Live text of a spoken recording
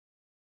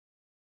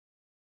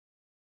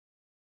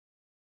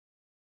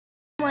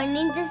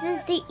morning. This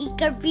is the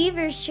Eager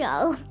Beaver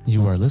Show.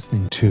 You are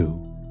listening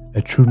to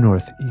a True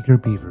North Eager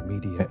Beaver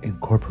Media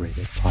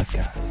Incorporated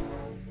podcast.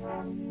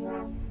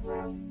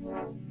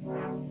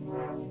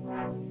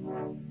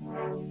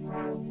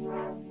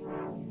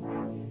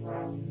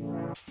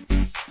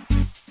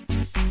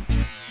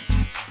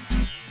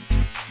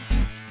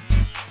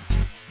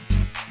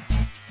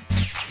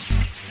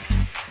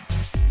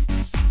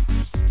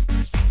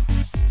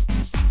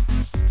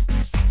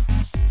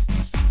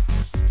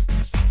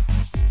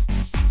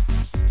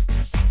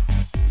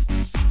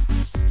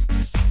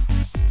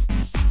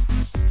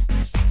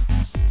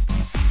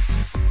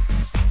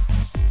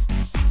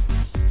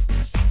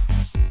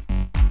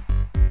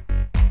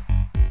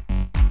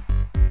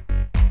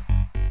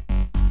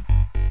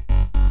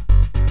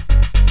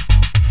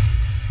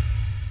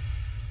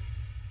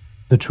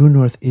 The True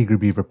North Eager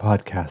Beaver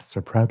podcasts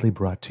are proudly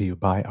brought to you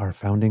by our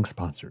founding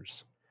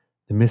sponsors,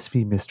 the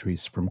Misfit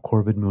Mysteries from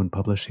Corvid Moon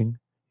Publishing,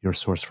 your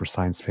source for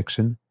science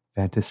fiction,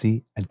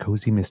 fantasy, and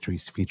cozy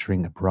mysteries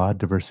featuring a broad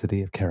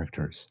diversity of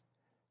characters,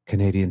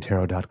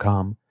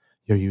 CanadianTarot.com,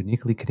 your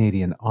uniquely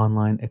Canadian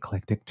online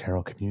eclectic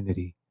tarot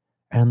community,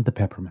 and the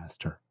Pepper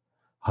Master,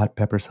 hot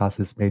pepper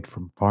sauces made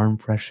from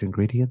farm-fresh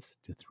ingredients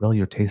to thrill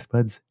your taste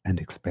buds and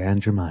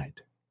expand your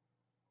mind.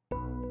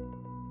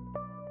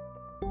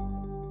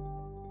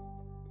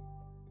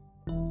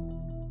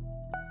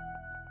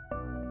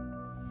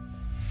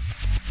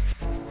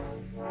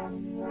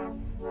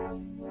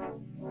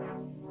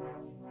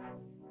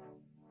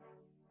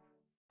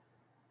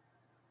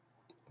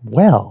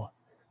 Well,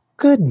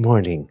 good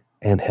morning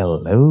and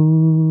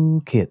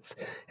hello, kids,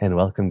 and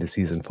welcome to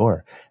Season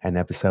 4 and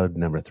episode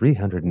number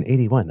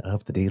 381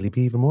 of the Daily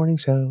Beaver Morning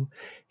Show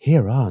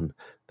here on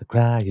the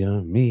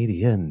Cryo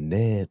Media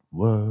Network.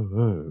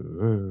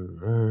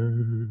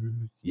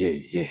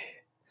 Yeah.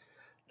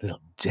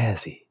 Little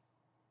jazzy.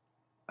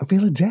 I'm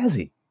feeling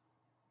jazzy.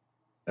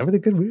 I'm in a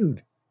good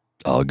mood.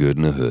 All good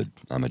in the hood.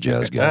 I'm a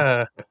jazz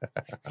guy.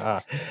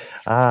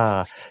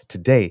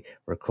 Today,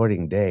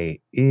 recording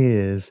day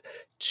is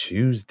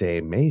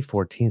Tuesday, May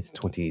 14th,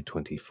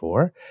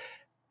 2024.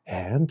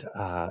 And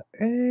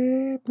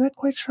I'm not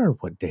quite sure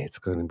what day it's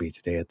going to be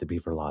today at the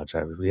Beaver Lodge.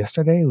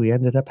 Yesterday, we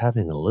ended up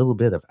having a little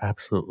bit of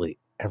absolutely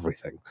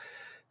everything.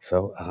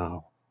 So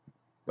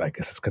I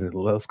guess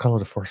let's call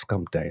it a Forrest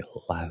Gump day.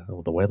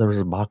 The weather is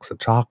a box of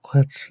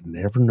chocolates. You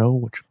never know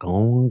what you're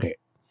going to get.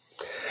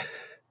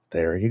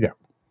 There you go.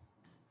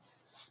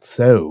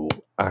 So,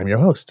 I'm your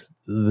host,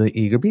 the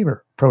Eager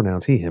Beaver.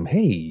 Pronouns he, him.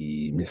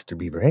 Hey, Mr.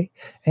 Beaver, hey.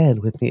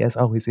 And with me, as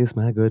always, is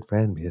my good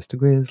friend, Mr.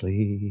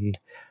 Grizzly.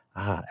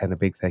 And a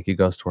big thank you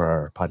goes to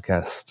our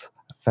podcast's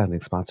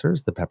founding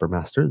sponsors, the Pepper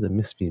Master, the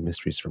Misfit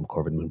Mysteries from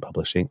Corvid Moon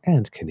Publishing,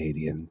 and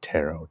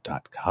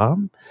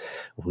CanadianTarot.com.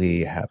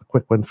 We have a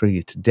quick one for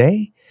you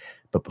today.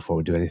 But before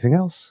we do anything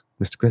else,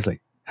 Mr.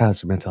 Grizzly,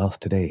 how's your mental health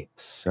today,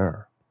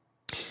 sir?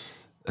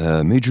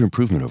 Major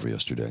improvement over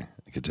yesterday.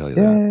 I can tell you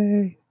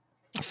that.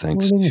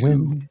 Thanks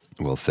to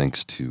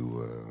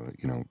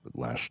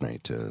last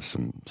night,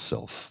 some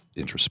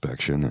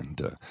self-introspection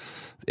and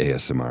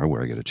ASMR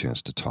where I get a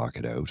chance to talk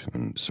it out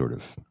and sort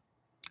of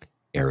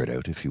air it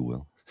out, if you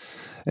will.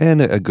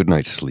 And a good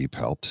night's sleep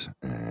helped.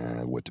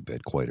 Went to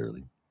bed quite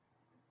early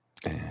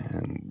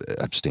and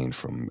abstained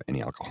from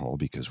any alcohol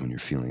because when you're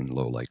feeling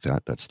low like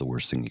that, that's the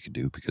worst thing you could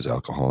do because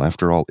alcohol,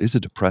 after all, is a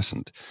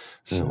depressant.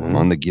 So I'm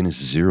on the Guinness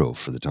Zero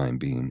for the time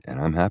being, and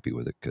I'm happy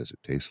with it because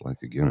it tastes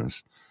like a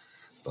Guinness.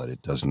 But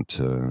it doesn't,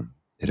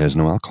 it has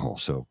no alcohol.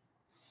 So,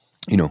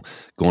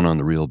 going on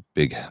the real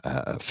big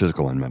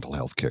physical and mental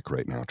health kick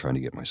right now, trying to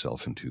get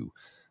myself into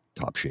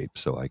top shape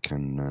so I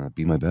can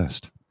be my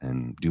best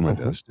and do my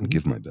best and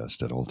give my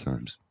best at all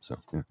times. So,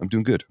 yeah, I'm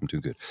doing good.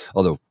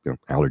 Although,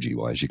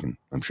 allergy-wise,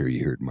 I'm sure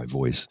you heard my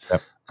voice.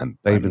 Yep.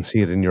 I even see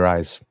it in your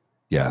eyes.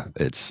 Yeah,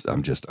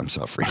 I'm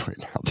suffering right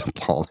now. The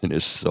pollen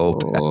is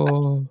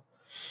so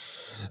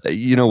bad.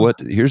 You know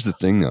what? Here's the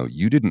thing, though.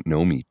 You didn't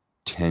know me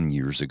 10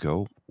 years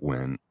ago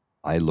when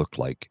I looked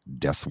like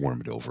death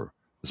warmed over.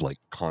 It was like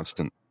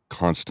constant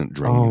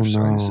draining of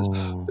sinuses.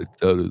 It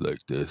sounded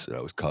like this, and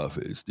I was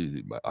coughing.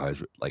 My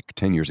eyes were like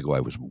 10 years ago. I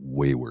was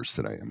way worse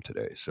than I am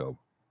today. So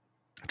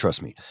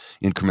trust me,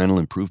 incremental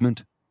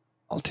improvement,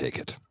 I'll take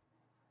it.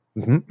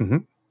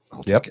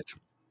 I'll take it.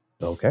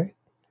 Okay,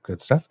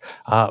 good stuff.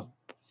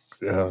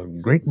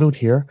 Great mood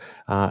here.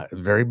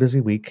 Very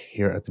busy week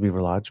here at the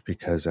Beaver Lodge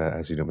because,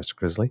 as you know, Mr.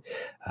 Grizzly,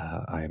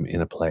 I am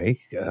in a play.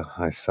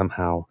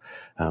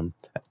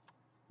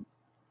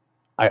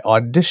 I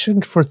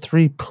auditioned for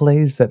 3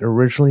 plays that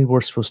originally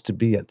were supposed to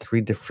be at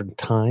 3 different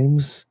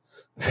times.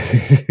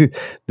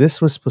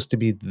 This was supposed to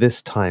be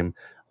this time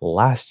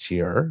last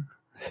year,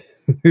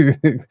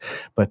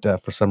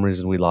 but for some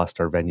reason we lost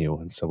our venue,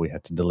 and so we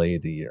had to delay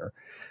it a year.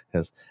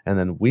 And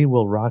then We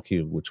Will Rock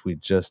You, which we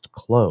just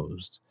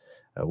closed,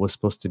 was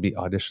supposed to be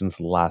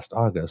auditions last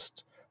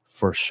August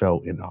for a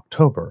show in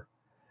October.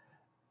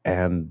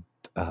 And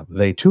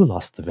they too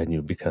lost the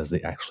venue because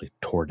they actually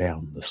tore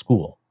down the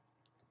school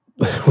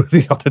where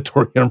the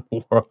auditorium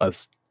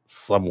was.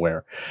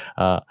 somewhere.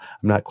 I'm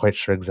not quite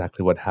sure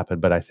exactly what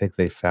happened, but I think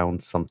they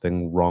found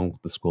something wrong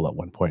with the school at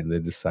one point, and they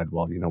decided,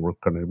 well,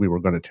 we were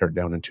gonna tear it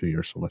down in 2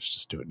 years, so let's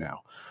just do it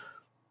now.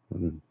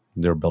 And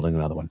they're building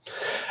another one.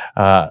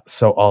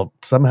 So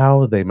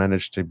somehow they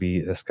managed to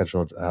be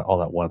scheduled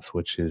all at once,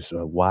 which is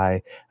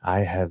why I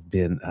have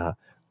been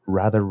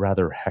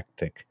rather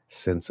hectic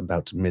since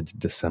about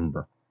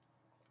mid-December.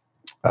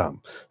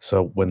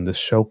 So when the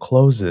show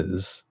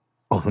closes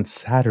on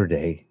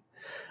Saturday,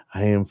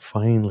 I am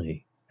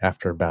finally,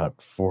 after about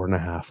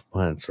 4.5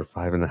 months or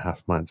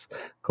 5.5 months,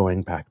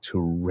 going back to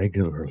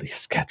regularly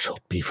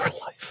scheduled Beaver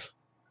life.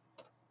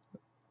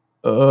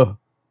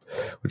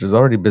 Which is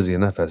already busy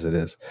enough as it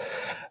is.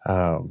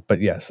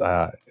 But yes,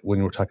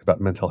 when we're talking about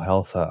mental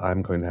health,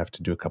 I'm going to have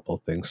to do a couple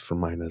of things for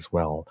mine as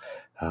well.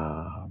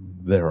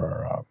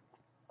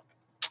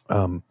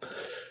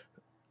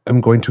 I'm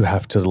going to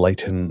have to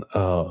lighten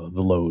the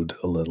load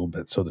a little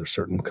bit. So there's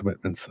certain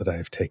commitments that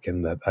I've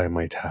taken that I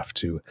might have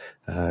to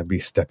be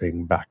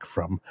stepping back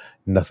from.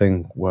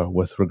 Nothing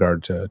with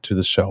regard to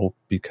the show,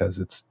 because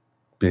it's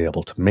be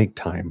able to make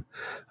time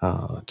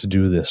to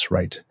do this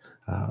right.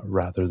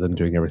 Rather than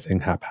doing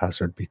everything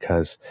haphazard,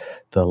 because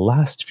the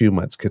last few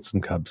months, Kits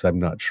and Kubs, I'm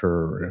not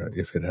sure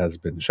if it has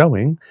been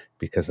showing,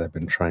 because I've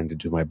been trying to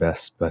do my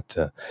best, but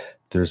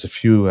there's a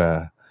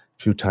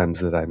few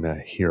times that I'm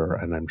here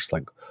and I'm just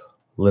like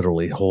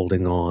literally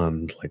holding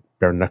on, like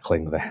bare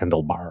knuckling the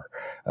handlebar,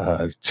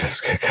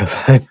 just because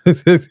I'm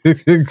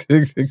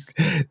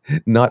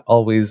not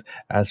always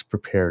as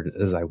prepared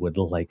as I would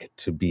like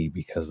to be,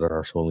 because there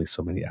are only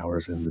so many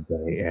hours in the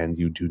day and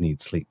you do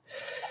need sleep.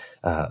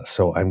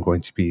 So I'm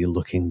going to be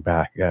looking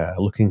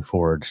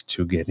forward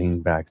to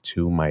getting back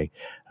to my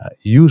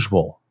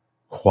usual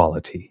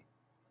quality.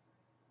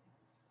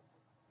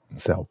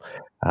 So,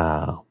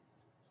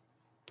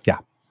 yeah,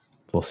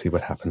 we'll see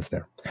what happens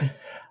there.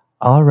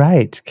 All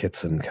right,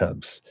 Kits and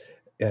Kubs.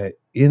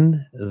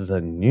 In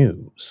the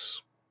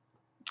news,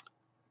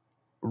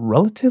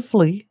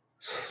 relatively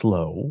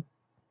slow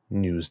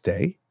news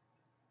day.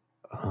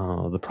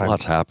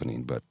 Lots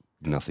happening, but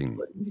nothing.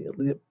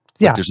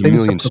 Yeah, there's a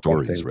million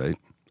stories, right?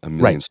 A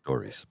million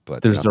stories,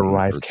 but there's the nothing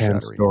Riot can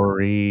earth-shattering.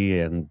 story,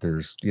 and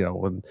there's,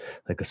 when,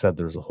 like I said,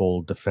 there's a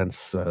whole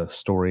defense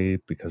story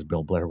because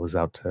Bill Blair was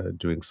out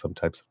doing some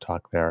types of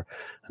talk there,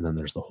 and then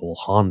there's the whole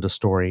Honda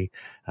story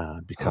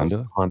because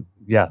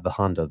Honda? the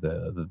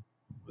Honda,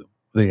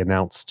 they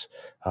announced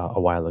a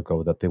while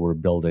ago that they were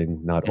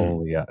building not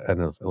only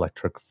an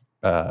electric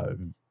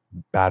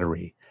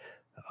battery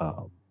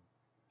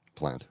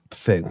plant,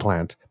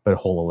 but a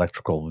whole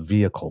electrical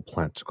vehicle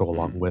plant to go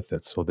along with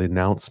it. So the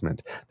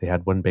announcement, they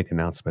had one big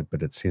announcement,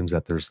 but it seems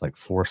that there's like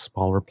 4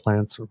 smaller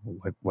plants, or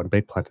like one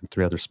big plant and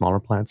 3 other smaller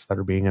plants that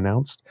are being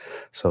announced.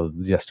 So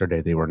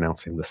yesterday they were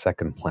announcing the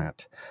second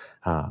plant.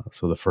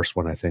 So the first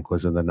one, I think,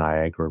 was in the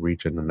Niagara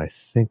region, and I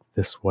think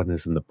this one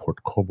is in the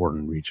Port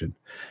Colborne region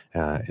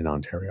in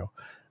Ontario.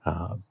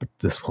 But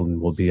this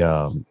one will be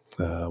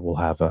will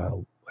have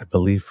I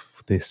believe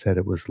they said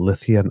it was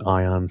lithium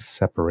ion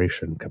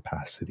separation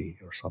capacity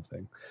or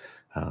something,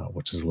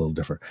 which is a little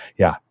different.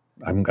 Yeah,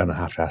 I'm going to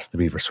have to ask the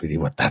Beaver Sweetie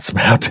what that's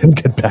about and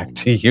get back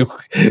to you.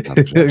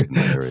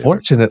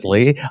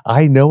 Fortunately,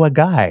 I know a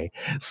guy.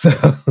 So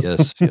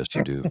Yes,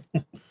 you do.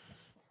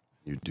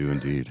 You do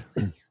indeed.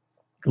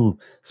 Ooh,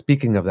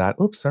 speaking of that,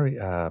 oops, sorry,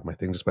 my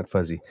thing just went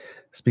fuzzy.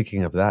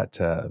 Speaking of that,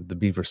 the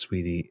Beaver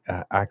Sweetie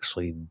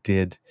actually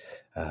did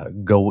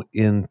go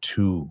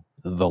into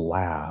the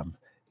lab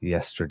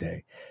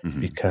yesterday,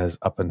 because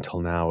up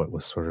until now it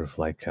was sort of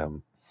like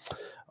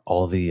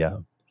all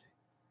the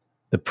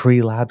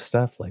pre-lab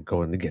stuff, like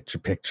going to get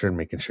your picture and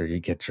making sure you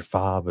get your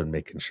fob and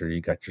making sure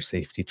you got your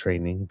safety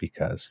training,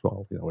 because,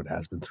 well, it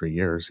has been 3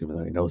 years, even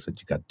though he knows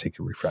that you got to take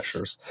your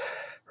refreshers,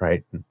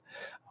 right? And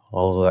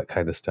all of that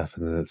kind of stuff.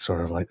 And then it's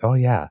sort of like, oh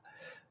yeah,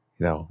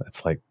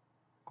 it's like,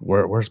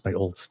 where's my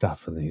old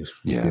stuff? And then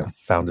he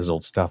found his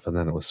old stuff, and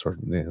then it was sort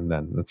of, and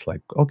then it's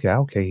like,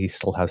 okay, he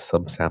still has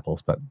some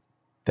samples, but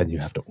then you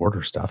have to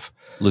order stuff.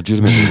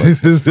 Legitimately,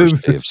 like the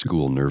first day of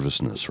school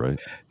nervousness,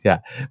 right? Yeah,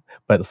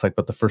 but it's like,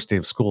 but the first day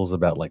of school is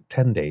about like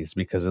 10 days,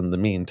 because in the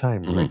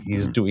meantime, right,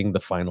 he's doing the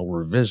final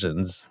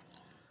revisions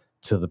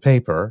to the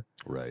paper,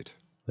 right,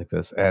 like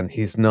this, and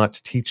he's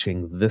not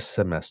teaching this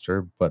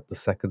semester, but the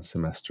second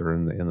semester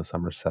in the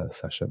summer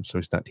session. So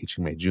he's not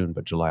teaching May, June,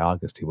 but July,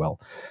 August he will.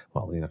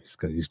 Well,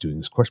 he's doing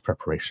his course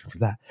preparation for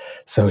that.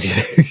 So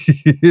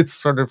it's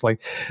sort of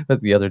like,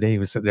 but the other day he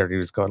was sitting there and he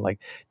was going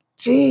like,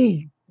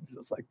 gee,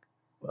 it's like,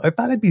 I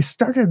thought I'd be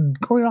started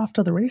going off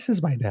to the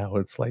races by now.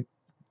 It's like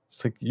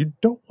you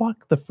don't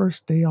walk the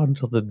first day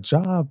onto the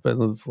job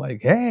and it's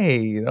like,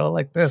 hey,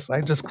 like this,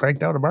 I just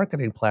cranked out a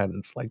marketing plan.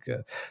 It's like,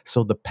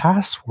 so the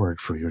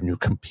password for your new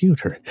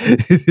computer.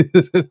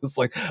 It's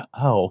like,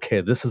 oh,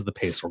 okay, this is the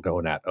pace we're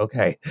going at.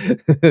 Okay.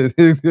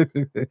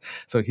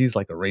 So he's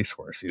like a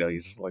racehorse,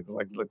 he's just like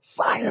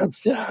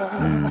science.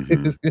 Yeah.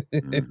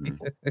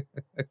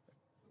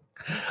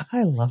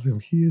 I love him.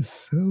 He is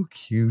so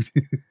cute.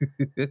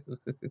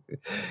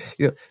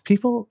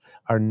 People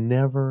are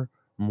never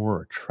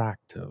more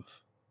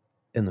attractive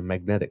in the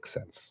magnetic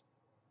sense.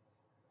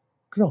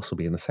 Could also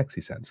be in a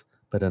sexy sense,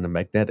 but in a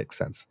magnetic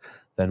sense,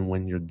 than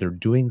when they're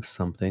doing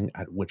something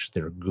at which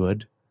they're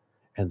good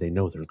and they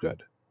know they're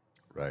good.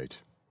 Right.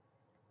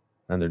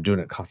 And they're doing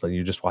it confidently.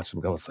 You just watch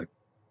them go, it's like,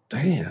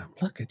 damn,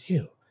 look at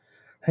you.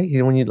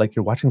 Hey, when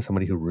you're watching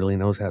somebody who really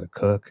knows how to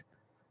cook,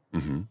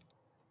 Mm-hmm.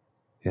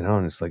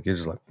 and it's like, you're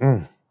just like,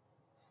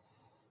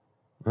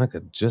 I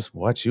could just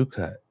watch you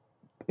cut.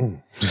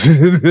 Because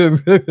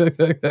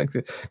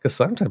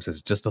sometimes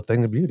it's just a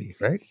thing of beauty,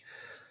 right?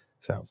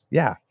 So,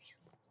 yeah.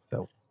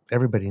 So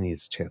everybody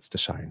needs a chance to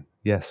shine.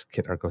 Yes,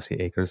 Kit Argosy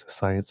Acres,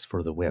 science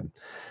for the win.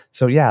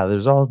 So, yeah,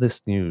 there's all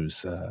this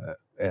news.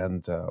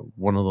 And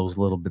one of those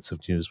little bits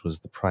of news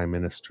was the Prime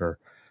Minister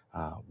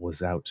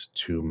was out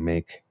to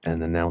make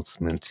an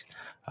announcement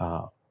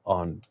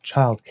on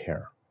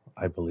childcare,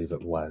 I believe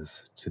it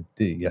was,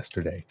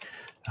 yesterday.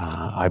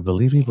 I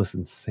believe he was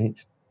in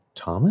St.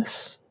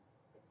 Thomas.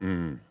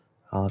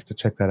 I'll have to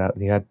check that out.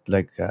 And he had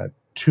like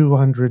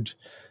 $200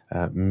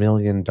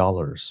 million.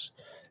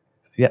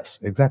 Yes,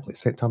 exactly.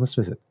 St. Thomas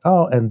visit.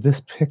 Oh, and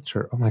this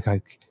picture. Oh my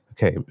God.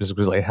 Okay,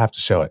 I have to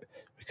show it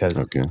because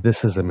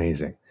this is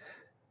amazing.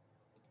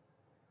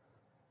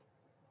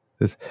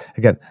 This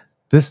again.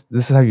 This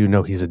is how you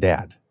know he's a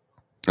dad.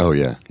 Oh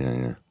yeah.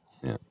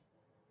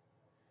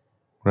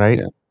 Right.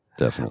 Yeah,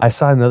 definitely. I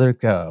saw another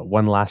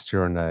one last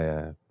year in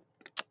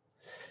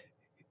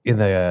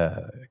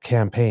the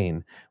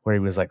campaign where he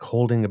was like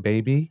holding a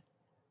baby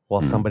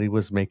while somebody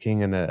was making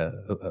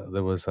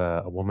there was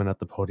a woman at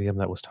the podium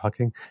that was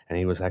talking, and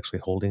he was actually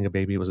holding a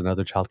baby. It was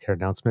another childcare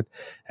announcement,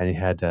 and he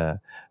had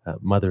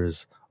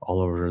mothers all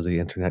over the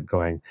internet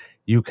going,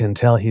 "You can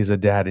tell he's a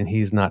dad, and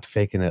he's not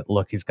faking it.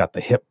 Look, he's got the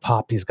hip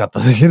pop. He's got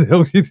the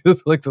he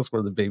does like this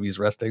where the baby's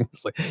resting.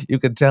 It's like you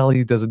can tell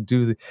he doesn't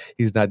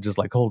he's not just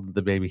like holding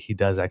the baby. He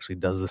does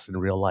this in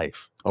real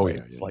life. Oh right?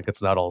 yeah, It's like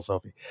it's not all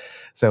Sophie.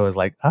 So it was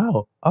like,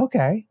 oh,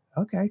 okay,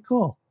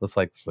 cool. It's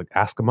like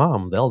ask a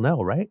mom, they'll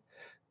know, right?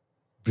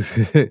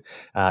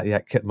 Yeah,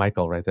 Kit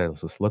Michael right there.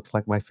 This looks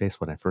like my face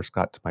when I first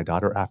got to my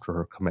daughter after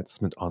her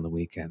commencement on the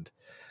weekend.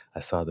 I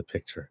saw the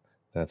picture.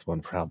 That's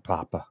one proud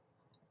papa.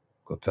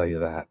 I'll tell you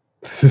that.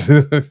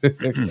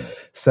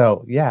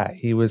 So yeah,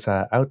 he was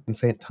out in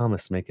St.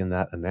 Thomas making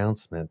that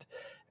announcement,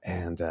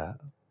 and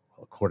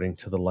according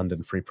to the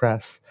London Free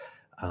Press,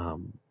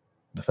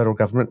 the federal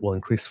government will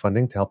increase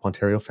funding to help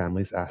Ontario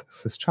families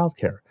access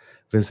childcare.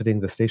 Visiting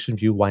the Station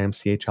View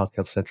YMCA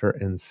Childcare Centre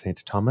in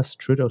St. Thomas,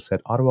 Trudeau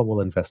said Ottawa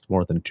will invest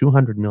more than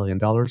 $200 million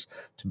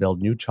to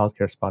build new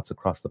childcare spots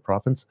across the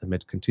province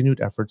amid continued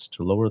efforts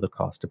to lower the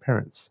cost to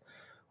parents.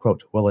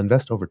 Quote, we'll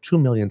invest over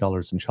 $2 million in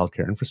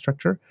childcare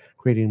infrastructure,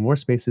 creating more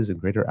spaces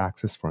and greater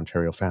access for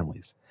Ontario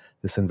families.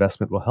 This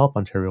investment will help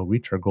Ontario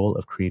reach our goal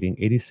of creating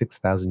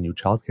 86,000 new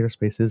childcare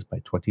spaces by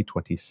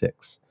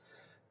 2026.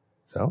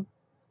 So,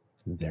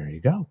 there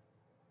you go.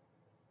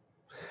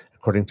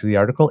 According to the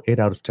article, 8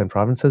 out of 10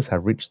 provinces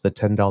have reached the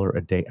 $10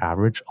 a day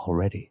average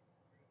already.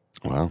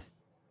 Wow.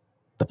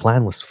 The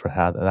plan was for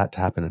that to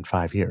happen in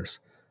 5 years.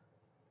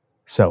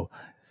 So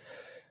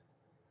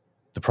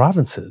the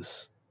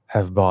provinces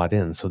have bought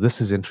in. So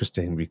this is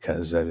interesting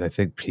because I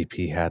think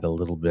PP had a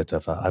little bit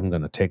of I'm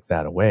going to take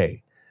that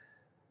away.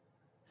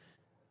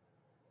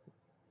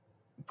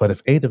 But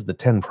if 8 of the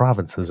 10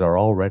 provinces are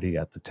already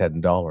at the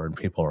 $10 and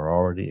people are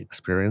already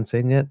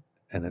experiencing it,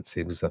 and it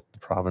seems that the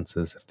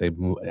provinces, if they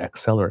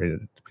accelerate it,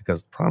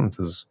 because the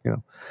provinces,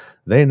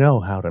 they know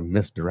how to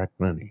misdirect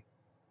money.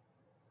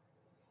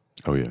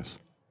 Oh, yes.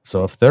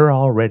 So if they're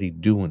already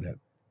doing it,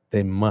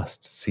 they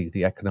must see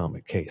the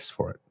economic case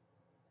for it.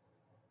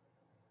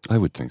 I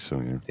would think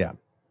so, yeah. Yeah.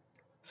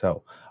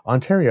 So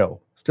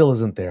Ontario still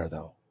isn't there,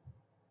 though.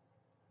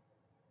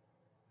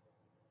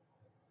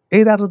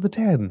 8 out of the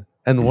 10.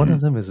 And one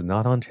of them is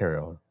not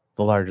Ontario,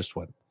 the largest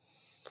one.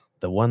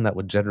 The one that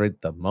would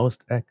generate the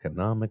most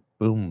economic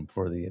boom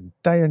for the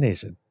entire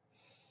nation.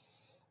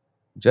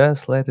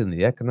 Just letting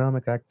the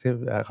economic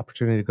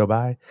opportunity go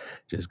by,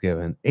 just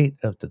giving 8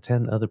 of the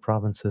 10 other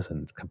provinces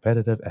a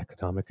competitive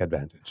economic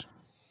advantage.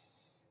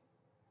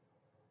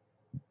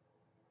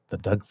 The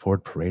Doug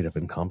Ford parade of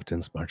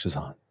incompetence marches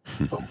on.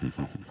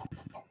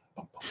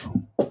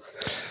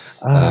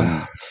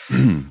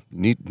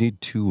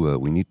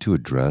 We need to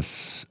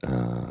address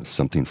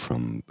something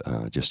from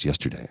just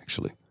yesterday,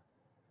 actually.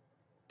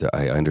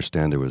 I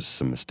understand there was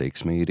some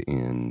mistakes made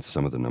in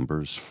some of the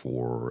numbers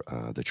for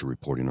that you're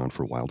reporting on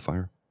for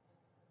wildfire.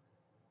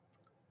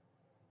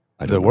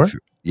 I don't know.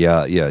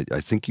 Yeah. I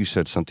think you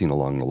said something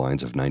along the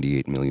lines of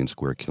 98 million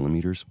square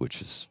kilometers,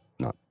 which is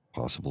not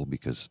possible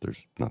because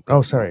there's not.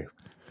 Oh, sorry.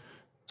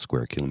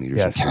 Square kilometers.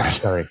 Yes,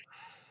 sorry.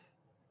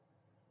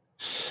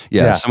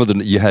 Yeah, some of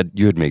them you had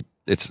made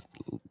it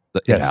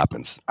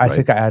happens. I right?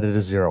 think I added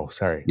a 0.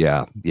 Sorry.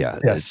 Yeah.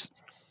 Yes.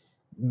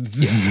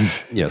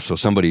 Yeah. So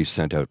somebody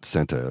sent a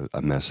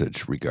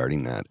message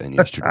regarding that in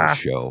yesterday's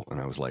show, and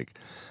I was like,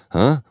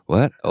 "Huh?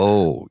 What?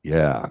 Oh,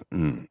 yeah,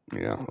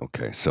 yeah.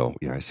 Okay. So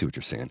yeah, I see what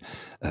you're saying."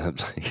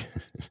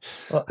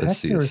 Well,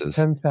 hectare is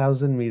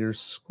 10,000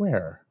 meters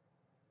square.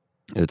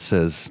 It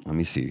says, let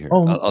me see here.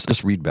 Oh, I'll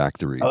just read back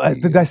the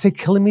did I say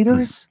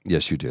kilometers?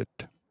 Yes, you did.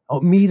 Oh,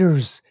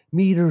 meters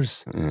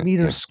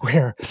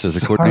square. It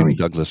says, according to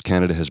Douglas,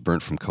 Canada has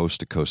burnt from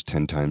coast to coast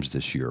 10 times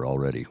this year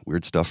already.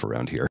 Weird stuff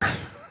around here.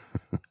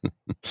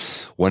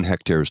 1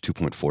 hectare is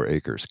 2.4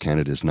 acres.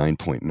 Canada is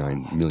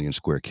 9.9 million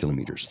square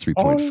kilometers.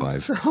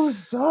 3.5. Oh,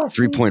 so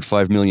sorry.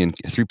 3.5 million.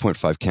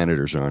 3.5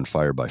 Canaders are on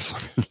fire by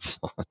fun.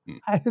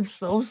 I am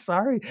so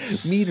sorry.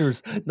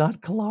 Meters,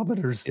 not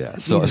kilometers. Yeah.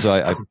 So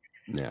I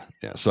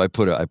So I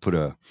put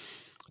a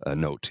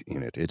note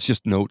in it. It's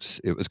just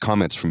notes. It was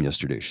comments from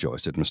yesterday's show. I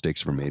said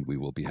mistakes were made. We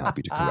will be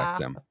happy to correct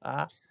them.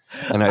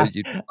 And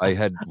I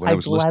had when I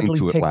was listening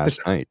to it last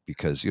night,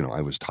 because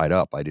I was tied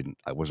up.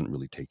 I wasn't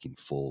really taking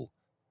full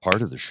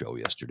part of the show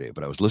yesterday,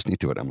 but I was listening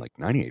to it. I'm like,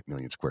 98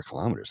 million square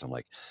kilometers. I'm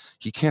like,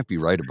 he can't be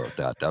right about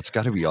that. That's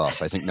got to be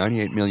off. I think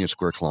 98 million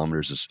square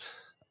kilometers is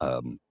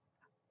a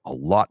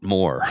lot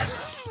more.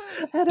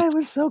 And I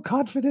was so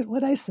confident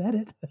when I said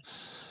it.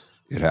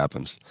 It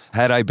happens.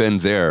 Had I been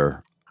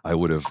there, I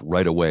would have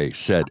right away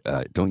said,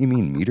 don't you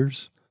mean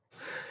meters?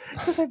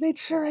 Because I made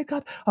sure I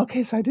got,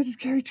 okay, so I didn't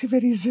carry too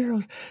many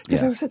zeros.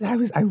 Because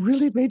I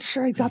really made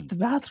sure I got the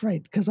math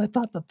right, because I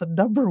thought that the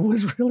number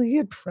was really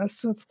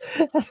impressive.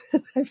 And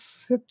then I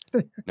sit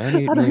there.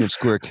 98 million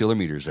square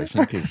kilometers, I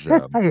think, is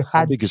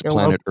how big is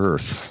planet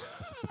Earth?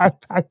 I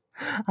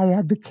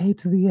had the K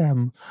to the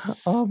M.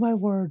 Oh, my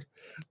word.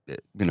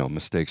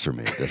 Mistakes are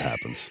made. That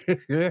happens.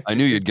 I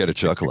knew you'd get a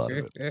chuckle out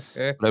of it.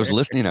 But I was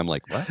listening. I'm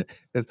like, what?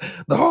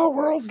 The whole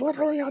world's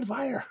literally on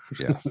fire.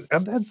 Yeah.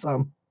 And then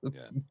some.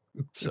 Yeah.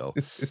 So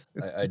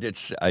I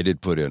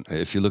did put in,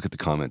 if you look at the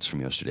comments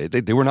from yesterday,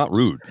 they were not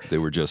rude. They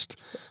were just,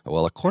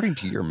 well, according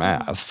to your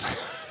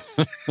math.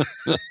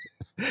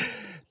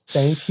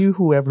 Thank you,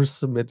 whoever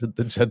submitted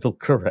the gentle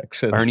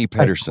correction. Arnie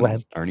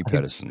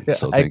Pedersen.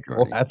 So thank you,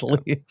 Arnie. I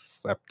gladly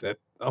accept it.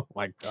 Oh,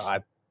 my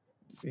God.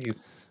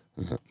 Jeez.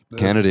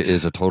 Canada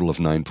is a total of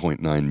 9.9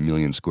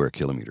 million square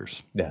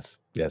kilometers. Yes.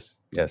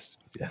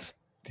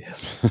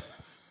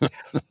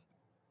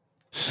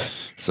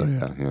 So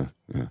yeah.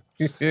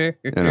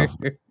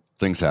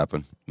 Things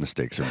happen.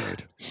 Mistakes are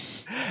made.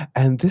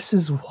 And this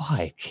is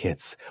why,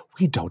 kids,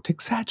 we don't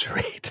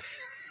exaggerate.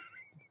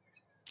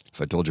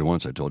 If I told you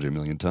once, I told you a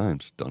million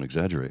times. Don't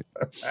exaggerate.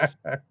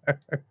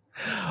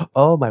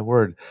 Oh, my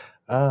word.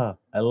 I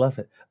love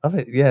it.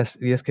 Yes,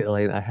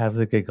 Elaine, I have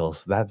the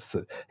giggles.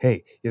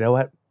 Hey, you know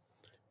what?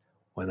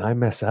 When I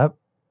mess up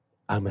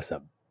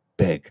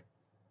big.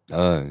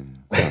 You're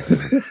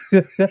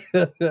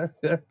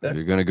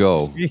gonna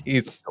go.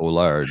 Jeez. Go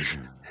large.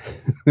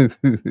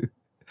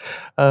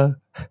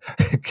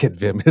 Kid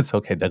Vim, it's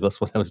okay, Douglas.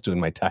 When I was doing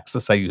my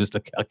taxes, I used a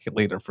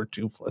calculator for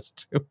 2 +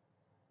 2.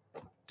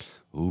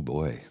 Oh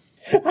boy.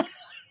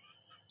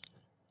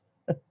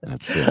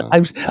 That's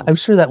I'm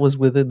sure that was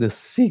within a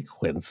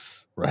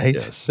sequence, right?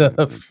 Yes.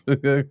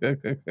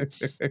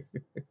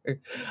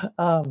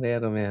 Oh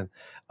man.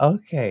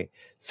 Okay.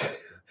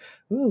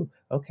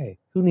 Okay.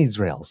 Who needs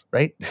rails,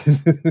 right?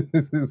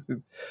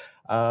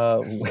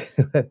 I'm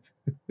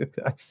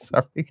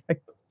sorry.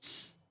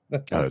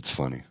 Oh, it's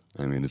funny.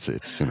 I mean, it's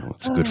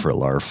good for a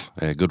larf.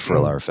 Good for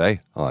a larf, eh?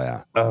 Oh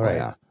yeah. All right. Oh,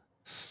 yeah.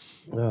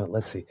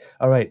 Let's see.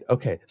 All right.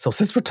 Okay. So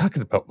since we're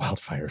talking about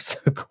wildfires,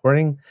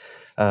 according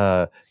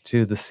to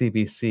the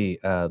CBC,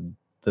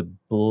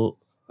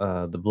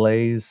 the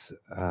blaze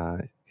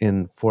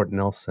in Fort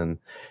Nelson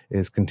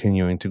is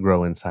continuing to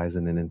grow in size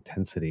and in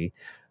intensity.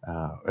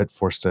 It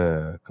forced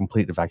a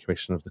complete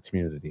evacuation of the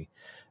community,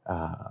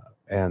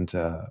 and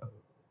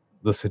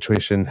the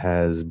situation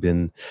has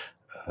been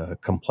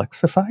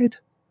complexified,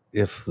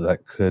 if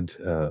that could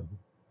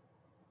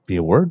be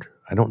a word.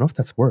 I don't know if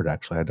that's a word,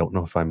 actually. I don't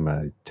know if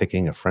I'm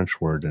taking a French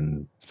word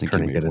and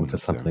turning it into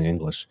something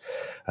English.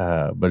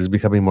 But it's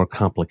becoming more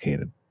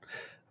complicated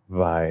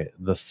by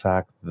the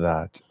fact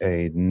that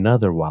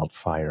another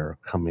wildfire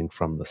coming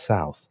from the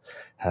south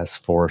has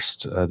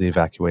forced the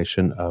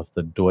evacuation of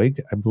the Doig,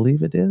 I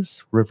believe it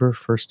is, River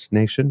First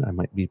Nation. I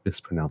might be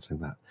mispronouncing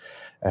that.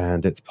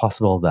 And it's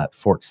possible that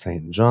Fort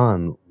St.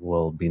 John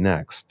will be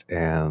next.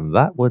 And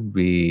that would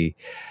be,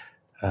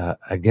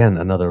 again,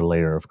 another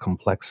layer of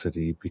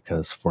complexity,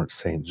 because Fort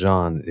St.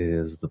 John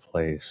is the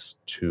place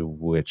to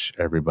which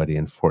everybody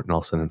in Fort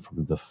Nelson and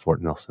from the Fort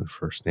Nelson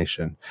First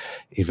Nation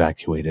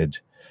evacuated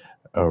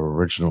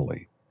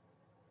originally.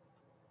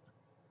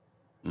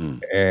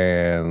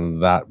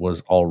 And that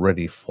was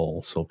already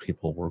full, so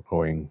people were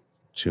going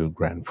to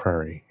Grand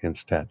Prairie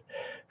instead.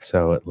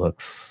 So it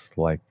looks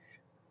like,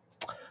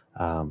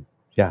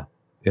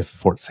 if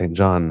Fort St.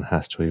 John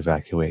has to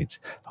evacuate,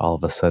 all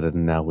of a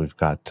sudden now we've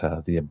got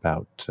we've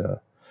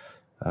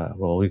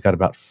got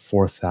about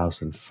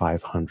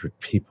 4,500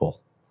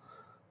 people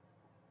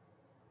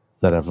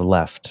that have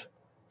left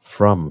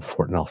from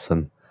Fort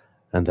Nelson,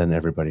 and then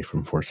everybody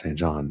from Fort St.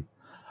 John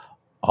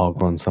all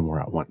going somewhere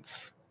at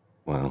once.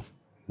 Wow.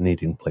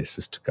 Needing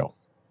places to go.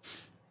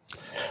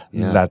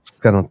 Yeah. That's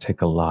going to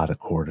take a lot of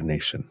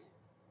coordination.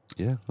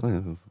 Yeah.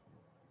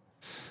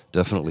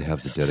 Definitely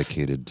have the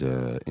dedicated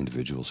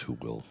individuals who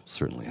will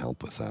certainly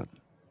help with that.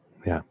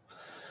 Yeah.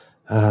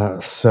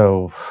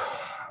 So,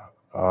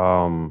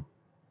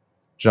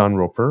 John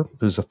Roper,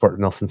 who's a Fort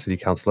Nelson City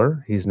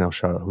councillor, who's now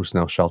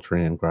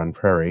sheltering in Grand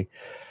Prairie.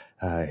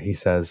 He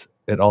says,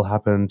 it all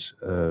happened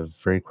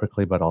very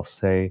quickly, but I'll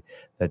say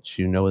that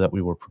that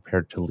we were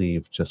prepared to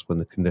leave just when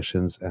the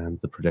conditions and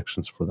the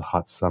predictions for the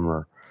hot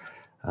summer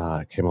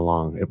came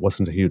along. It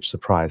wasn't a huge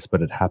surprise,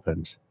 but it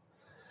happened.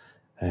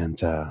 And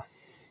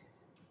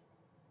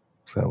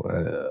so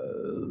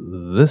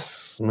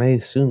this may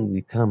soon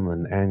become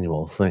an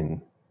annual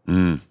thing.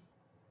 Yeah,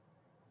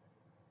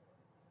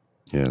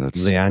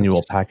 The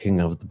annual packing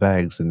of the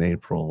bags in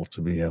April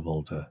to be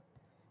able to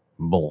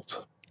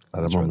bolt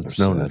at a moment's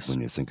notice.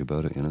 When you think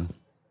about it,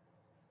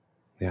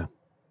 Yeah.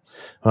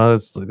 Well,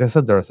 it's, like I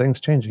said, there are things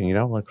changing.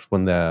 Like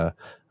when I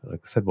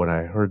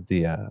heard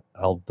the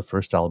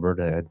first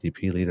Alberta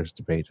NDP leaders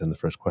debate, and the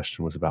first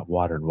question was about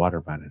water and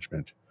water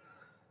management,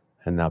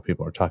 and now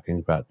people are talking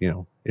about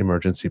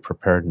emergency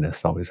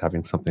preparedness, always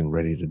having something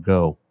ready to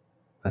go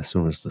as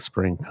soon as the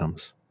spring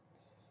comes.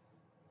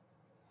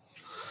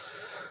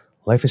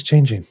 Life is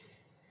changing.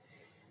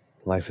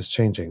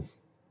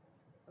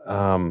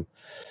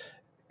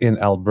 In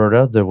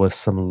Alberta, there was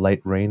some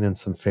light rain and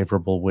some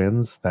favorable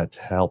winds that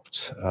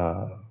helped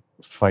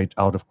fight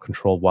out of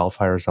control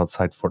wildfires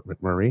outside Fort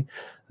McMurray.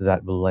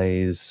 That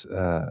blaze,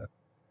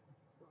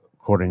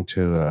 according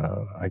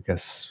to, I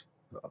guess,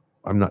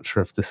 I'm not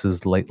sure if this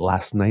is late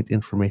last night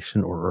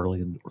information or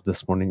early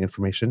this morning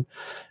information,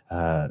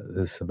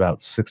 is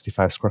about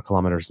 65 square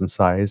kilometers in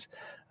size.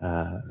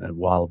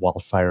 While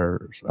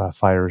wildfire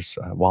fires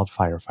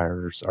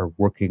are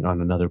working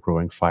on another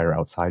growing fire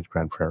outside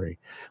Grand Prairie,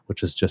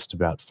 which is just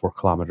about 4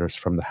 kilometers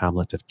from the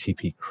hamlet of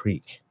TP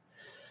Creek.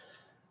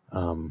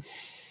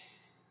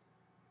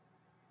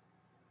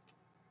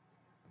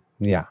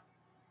 Yeah,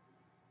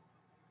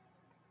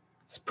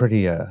 it's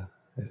pretty.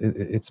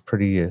 It's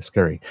pretty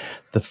scary.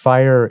 The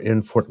fire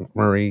in Fort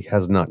McMurray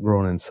has not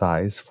grown in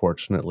size,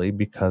 fortunately,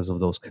 because of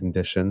those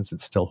conditions.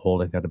 It's still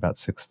holding at about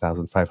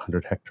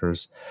 6,500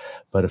 hectares,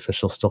 but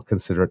officials still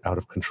consider it out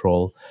of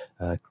control.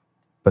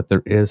 But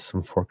there is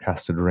some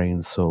forecasted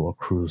rain, so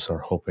crews are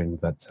hoping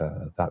that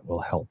that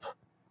will help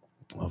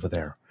over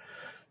there.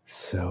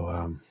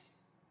 So,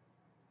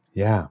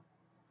 yeah,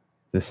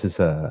 this is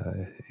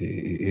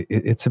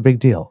it's a big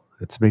deal.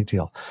 It's a big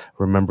deal.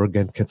 Remember,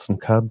 again, kits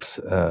and Kubs,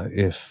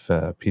 if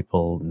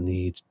people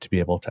need to be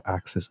able to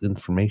access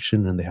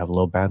information and they have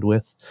low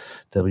bandwidth,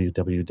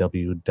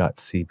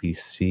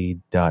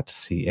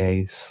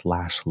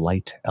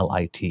 www.cbc.ca/lite,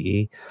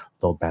 LITE,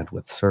 low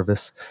bandwidth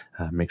service.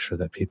 Make sure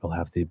that people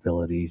have the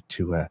ability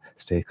to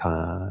stay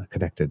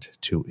connected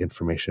to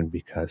information,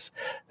 because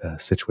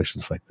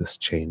situations like this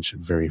change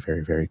very,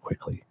 very, very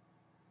quickly.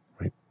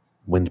 Right?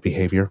 Wind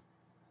behavior,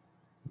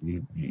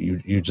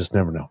 you just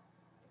never know.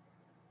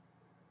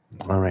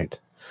 All right.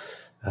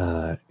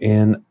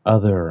 In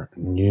other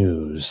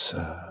news,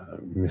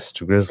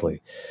 Mr.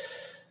 Grizzly,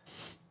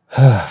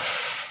 do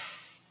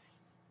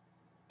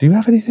you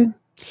have anything?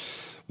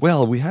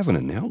 Well, we have an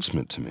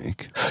announcement to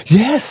make.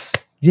 Yes.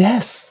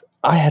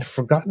 I had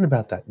forgotten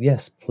about that.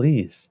 Yes,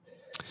 please.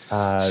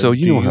 So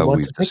you know how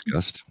we've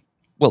discussed.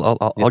 Well,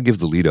 I'll give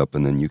the lead up,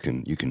 and then you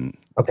can.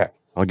 Okay.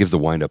 I'll give the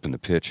wind up and the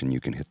pitch, and you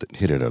can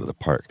hit it out of the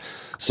park.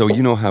 So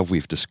you know how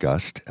we've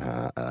discussed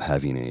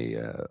having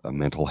a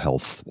mental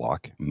health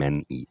walk,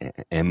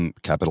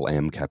 capital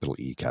M, capital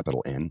E,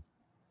 capital N,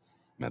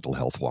 mental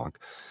health walk,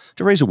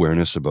 to raise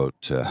awareness about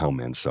how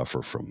men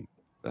suffer from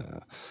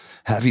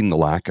having the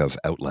lack of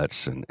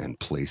outlets and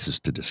places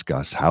to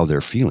discuss how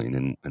they're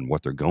feeling and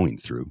what they're going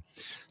through.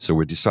 So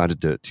we decided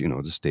to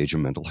stage a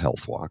mental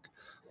health walk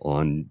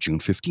on June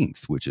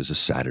 15th, which is a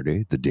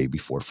Saturday, the day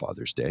before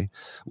Father's Day,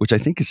 which I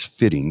think is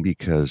fitting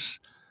because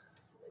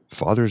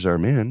fathers are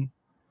men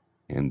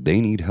and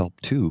they need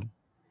help too.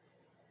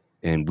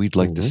 And we'd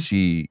like to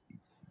see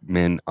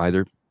men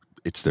either,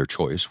 it's their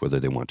choice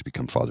whether they want to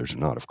become fathers or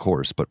not, of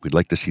course, but we'd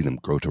like to see them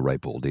grow to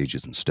ripe old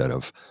ages instead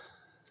of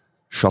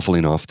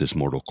shuffling off this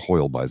mortal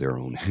coil by their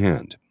own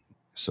hand.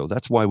 So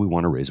that's why we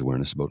want to raise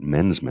awareness about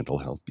men's mental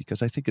health,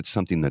 because I think it's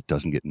something that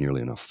doesn't get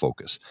nearly enough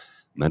focus.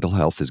 Mental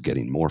health is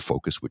getting more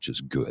focus, which is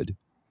good.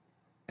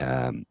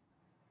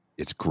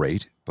 It's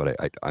great, but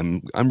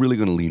I'm really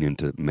going to lean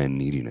into men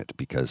needing it,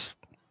 because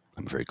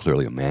I'm very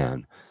clearly a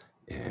man,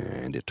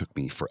 and it took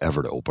me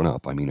forever to open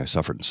up. I mean, I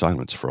suffered in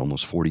silence for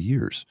almost 40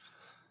 years.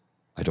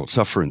 I don't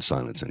suffer in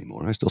silence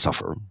anymore. I still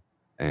suffer.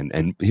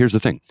 And here's the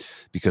thing,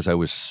 because I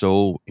was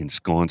so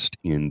ensconced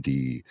in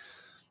the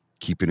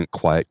keeping it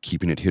quiet,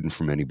 keeping it hidden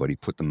from anybody,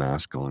 put the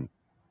mask on.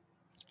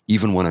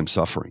 Even when I'm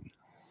suffering,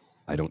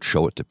 I don't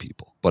show it to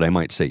people. But I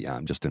might say, yeah,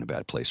 I'm just in a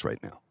bad place right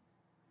now,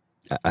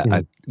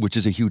 which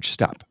is a huge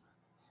step.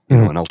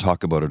 And I'll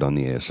talk about it on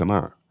the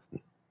ASMR.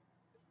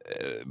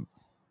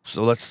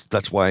 So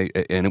that's why,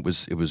 and it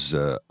was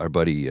our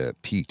buddy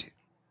Pete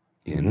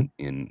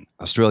in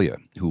Australia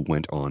who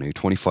went on a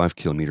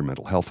 25-kilometer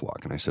mental health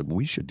walk, and I said, well,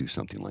 we should do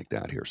something like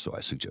that here. So I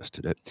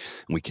suggested it,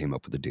 and we came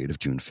up with a date of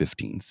June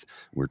 15th.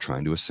 We're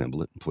trying to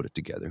assemble it and put it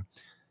together.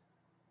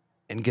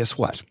 And guess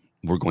what?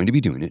 we're going to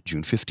be doing it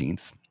June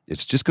 15th.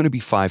 It's just going to be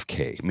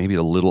 5K, maybe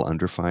a little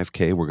under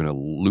 5K. We're going to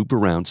loop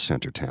around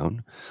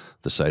Centertown,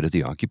 the site of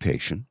the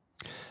occupation.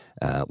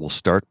 We'll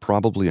start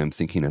probably, I'm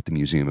thinking, at the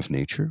Museum of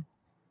Nature,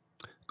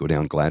 go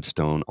down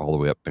Gladstone, all the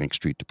way up Bank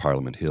Street to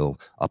Parliament Hill,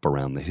 up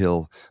around the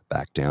hill,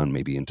 back down,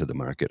 maybe into the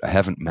market. I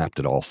haven't mapped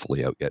it all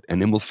fully out yet.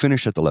 And then we'll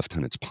finish at the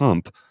Lieutenant's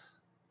Pump,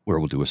 where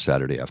we'll do a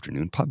Saturday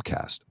afternoon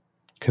pubcast.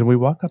 Can we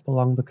walk up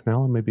along the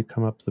canal and maybe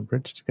come up the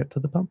bridge to get to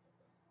the pump?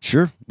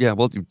 Sure. Yeah,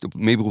 well,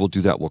 maybe we'll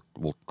do that.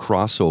 We'll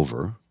cross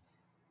over.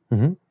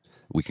 Mm-hmm.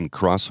 We can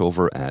cross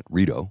over at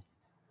Rideau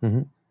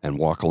and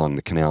walk along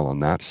the canal on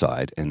that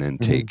side, and then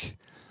take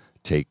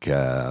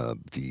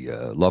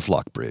the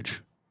Lovelock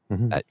Bridge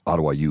at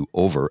Ottawa U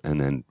over,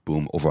 and then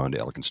boom, over onto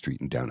Elgin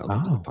Street and down out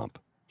into the pump.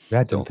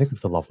 Yeah, I didn't think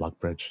it's the Lovelock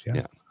Bridge.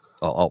 Yeah.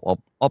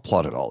 I'll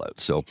plot it all out.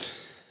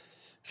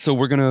 So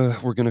we're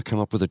gonna come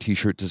up with a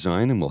T-shirt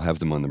design, and we'll have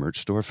them on the merch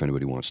store if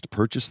anybody wants to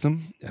purchase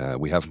them.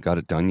 We haven't got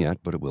it done yet,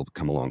 but it will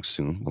come along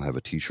soon. We'll have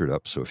a T-shirt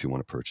up, so if you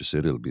want to purchase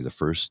it, it'll be the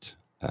first,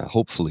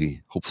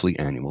 hopefully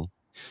annual.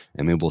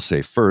 And maybe we'll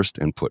say first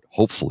and put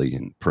hopefully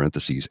in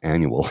parentheses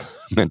annual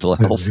mental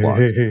health walk.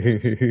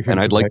 And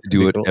I'd like to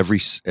do it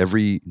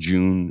every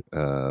June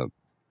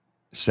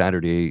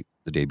Saturday,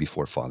 the day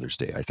before Father's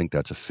Day. I think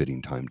that's a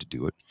fitting time to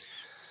do it.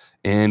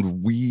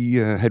 And we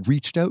had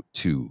reached out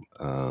to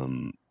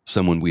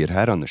someone we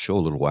had on the show a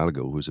little while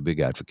ago who was a big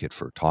advocate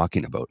for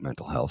talking about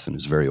mental health and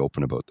is very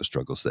open about the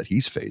struggles that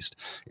he's faced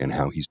and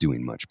how he's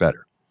doing much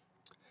better.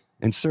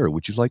 And Sarah,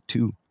 would you like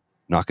to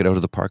knock it out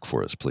of the park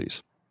for us,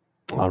 please?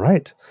 All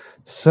right.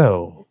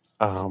 So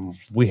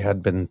we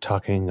had been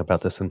talking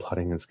about this and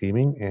plotting and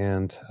scheming,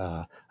 and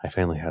I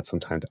finally had some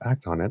time to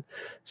act on it.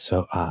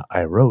 So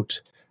I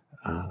wrote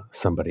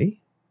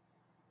somebody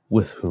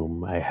with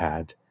whom I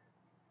had,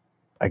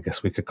 I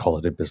guess we could call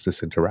it a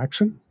business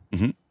interaction,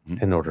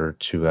 in order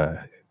to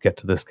get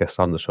to this guest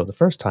on the show the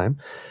first time.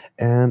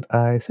 And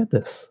I said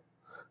this: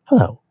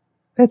 "Hello,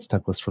 it's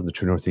Douglas from the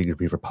True North Eager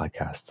Beaver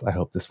podcasts. I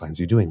hope this finds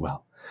you doing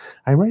well.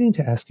 I'm writing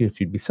to ask you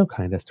if you'd be so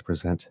kind as to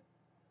present,"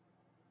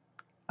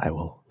 I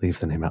will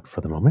leave the name out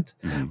for the moment,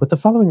 "with the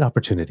following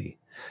opportunity.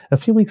 A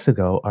few weeks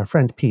ago, our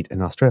friend Pete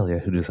in Australia,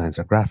 who designs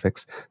our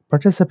graphics,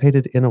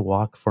 participated in a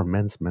walk for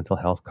men's mental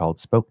health called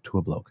Spoke to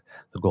a Bloke.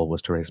 The goal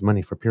was to raise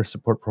money for peer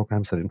support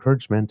programs that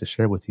encourage men to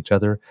share with each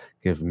other,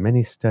 given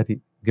many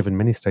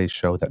studies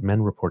show that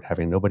men report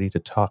having nobody to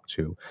talk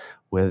to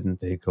when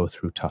they go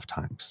through tough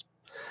times.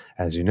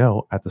 As you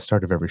know, at the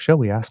start of every show,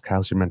 we ask,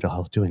 how's your mental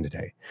health doing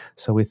today?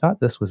 So we thought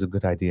this was a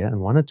good idea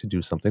and wanted to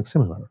do something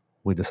similar.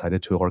 We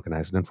decided to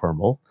organize an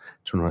informal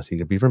True North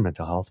Eager Beaver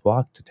mental health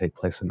walk to take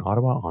place in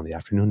Ottawa on the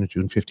afternoon of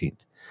June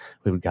 15th.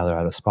 We would gather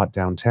at a spot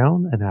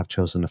downtown and have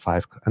chosen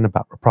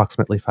about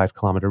approximately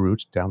 5-kilometer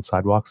route down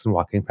sidewalks and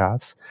walking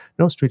paths,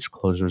 no street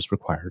closures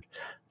required,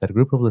 that a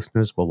group of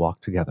listeners will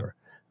walk together.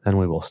 Then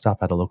we will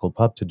stop at a local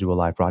pub to do a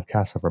live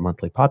broadcast of our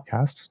monthly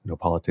podcast, no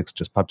politics,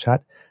 just pub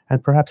chat,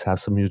 and perhaps have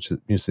some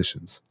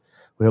musicians.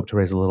 We hope to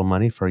raise a little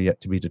money for a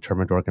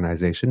yet-to-be-determined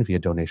organization via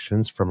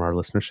donations from our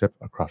listenership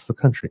across the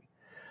country.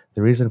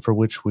 The reason for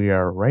which we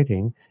are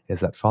writing is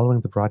that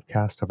following the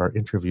broadcast of our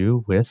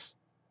interview with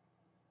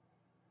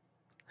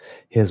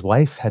his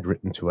wife had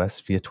written to us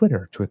via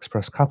Twitter to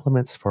express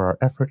compliments for our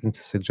effort and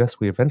to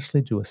suggest we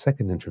eventually do a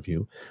second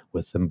interview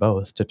with them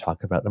both to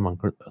talk about, among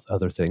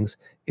other things,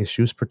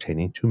 issues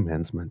pertaining to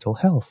men's mental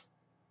health.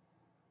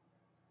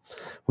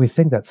 We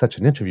think that such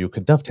an interview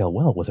could dovetail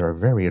well with our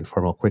very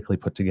informal, quickly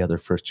put together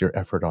first-year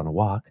effort on a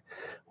walk.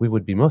 We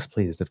would be most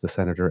pleased if the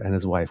senator and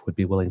his wife would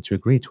be willing to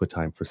agree to a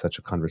time for such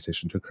a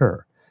conversation to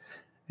occur.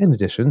 In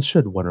addition,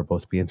 should one or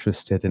both be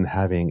interested in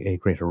having a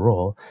greater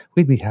role,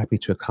 we'd be happy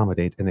to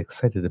accommodate and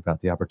excited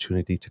about the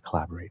opportunity to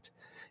collaborate.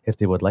 If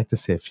they would like to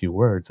say a few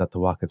words at the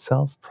walk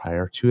itself,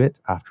 prior to it,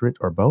 after it,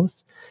 or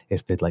both,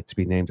 if they'd like to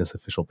be named as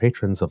official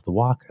patrons of the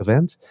walk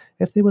event,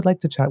 if they would like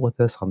to chat with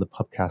us on the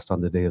pubcast on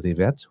the day of the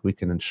event, we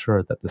can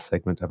ensure that the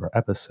segment of our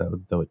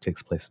episode, though it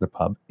takes place in a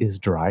pub, is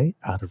dry,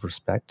 out of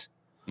respect.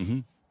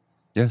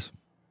 Yes.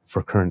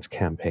 For current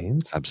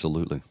campaigns.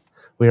 Absolutely.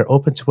 We are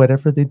open to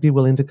whatever they'd be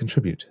willing to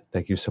contribute.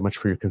 Thank you so much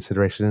for your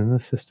consideration and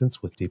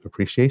assistance. With deep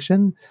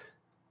appreciation,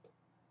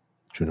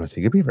 True North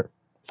Eager Beaver.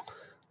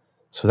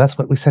 So that's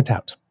what we sent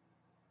out.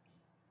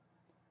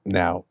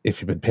 Now,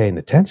 if you've been paying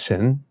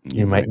attention,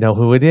 you might know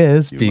who it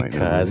is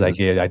because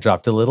I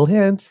dropped a little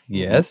hint.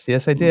 Yes,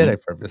 I did. I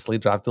purposely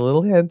dropped a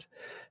little hint.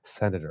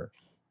 Senator,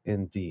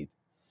 indeed.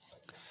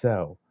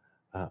 So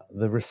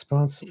the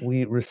response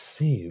we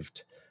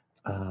received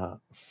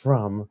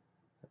from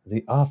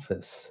the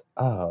office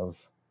of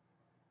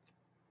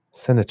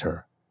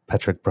Senator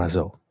Patrick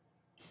Brazeau,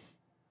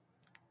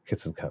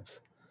 Kits and Kubs.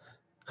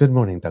 Good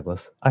morning,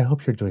 Douglas. I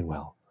hope you're doing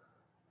well.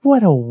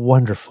 What a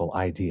wonderful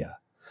idea.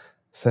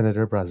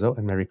 Senator Brazeau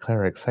and Mary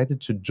Claire are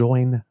excited to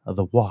join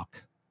the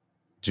walk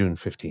June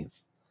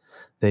 15th.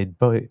 They'd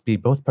be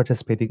both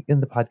participating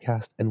in the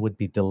podcast and would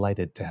be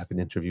delighted to have an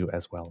interview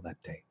as well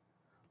that day.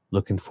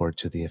 Looking forward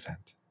to the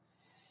event.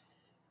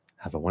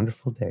 Have a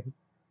wonderful day.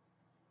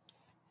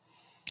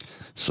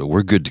 So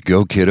we're good to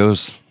go,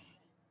 kiddos.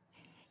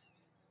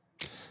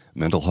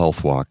 Mental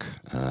health walk.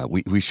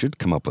 We should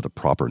come up with a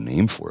proper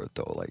name for it,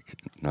 though. Like,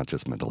 not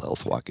just mental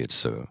health walk.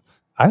 It's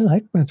I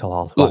like mental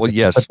health well, walk.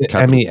 yes, But the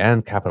capital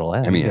MEN, capital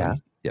N. Yeah.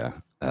 MEN.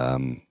 Yeah.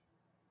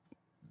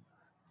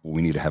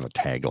 We need to have a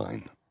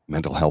tagline: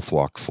 mental health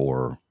walk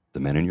for the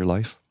men in your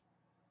life.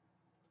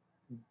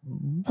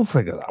 We'll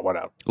figure that one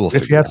out. We'll If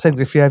figure you it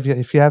have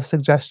if you have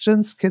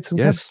suggestions, kids and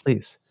Yes. Kubs,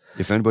 please.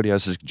 If anybody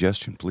has a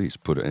suggestion, please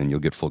put it, and you'll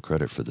get full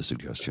credit for the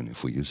suggestion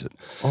if we use it.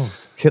 Oh,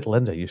 Kit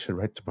Linda, you should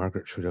write to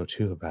Margaret Trudeau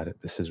too about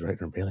it. This is right in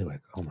her bailiwick.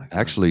 Oh my God.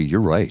 Actually,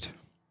 you're right.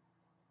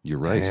 You're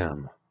right.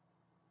 Damn.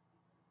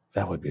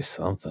 That would be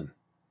something.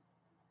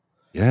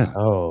 Yeah.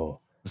 Oh,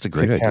 That's a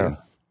great Kit idea. Carroll.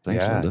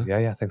 Thanks, Yeah,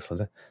 Linda. yeah. Thanks,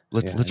 Linda.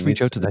 Let's Yeah,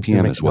 reach out to the I need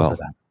PM make as a note well, of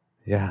that.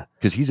 Yeah,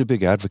 because he's a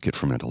big advocate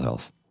for mental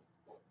health.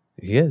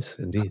 he is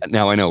indeed.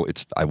 Now I know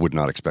I would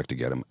not expect to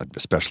get him,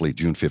 especially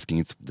June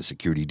 15th, the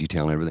security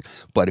detail and everything.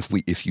 But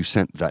if you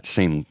sent that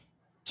same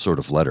sort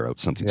of letter out,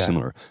 something Yeah.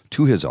 similar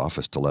to his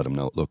office to let him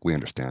know, look, we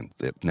understand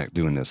that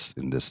doing this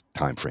in this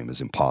time frame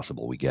is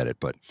impossible. We get it,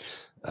 but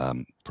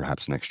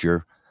perhaps next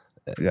year.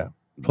 Yeah.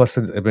 Plus,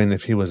 I mean,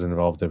 if he was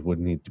involved, there would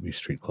need to be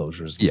street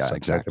closures. And Yeah, stuff.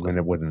 exactly. I mean,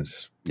 it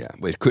wouldn't. Yeah,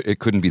 it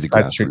couldn't be the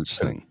Side streets grassroots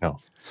couldn't- thing, No,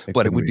 but it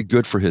couldn't would be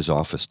good for his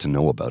office to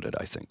know about it,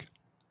 I think.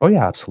 Oh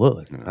yeah,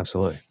 absolutely, Yeah.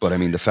 absolutely. But I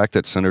mean, the fact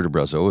that Senator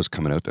Brazeau is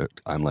coming out,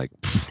 I'm like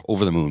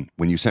over the moon.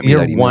 When you sent me Year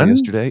that email one?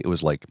 yesterday, it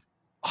was like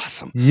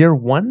awesome. Year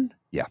one.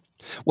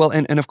 Well,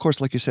 and of course,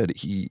 like you said,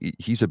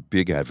 he's a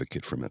big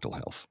advocate for mental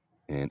health,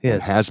 and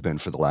Yes. has been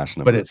for the last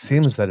number. But of it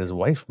seems years. that his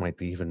wife might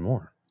be even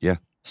more.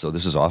 So.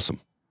 This is awesome.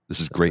 This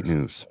is great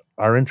news.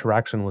 Our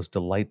interaction was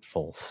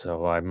delightful,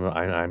 so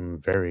I'm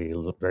very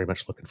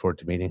much looking forward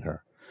to meeting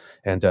her,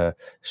 and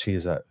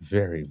she's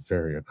very,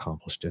 very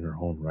accomplished in her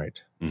own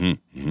right.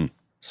 Mm-hmm.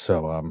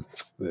 So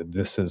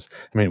this is,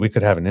 I mean, we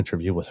could have an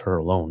interview with her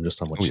alone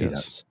just on what Oh, she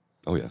yes. does.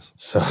 Oh yes.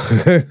 So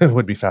it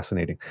would be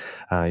fascinating.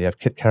 You have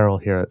Kit Carroll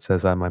here. It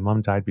says, my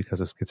mom died because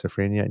of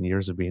schizophrenia and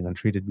years of being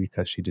untreated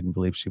because she didn't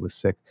believe she was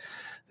sick.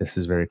 This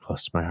is very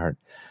close to my heart.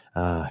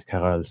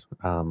 Carol,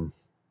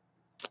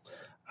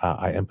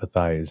 I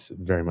empathize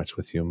very much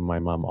with you. My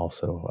mom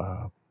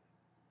also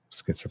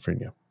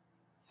schizophrenia.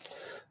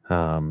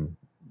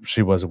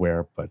 She was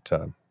aware, but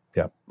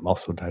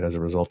also died as a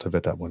result of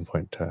it. At one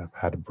point,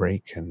 had a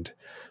break, and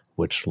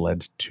which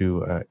led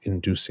to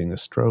inducing a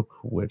stroke,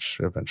 which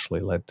eventually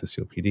led to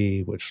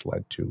COPD, which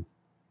led to.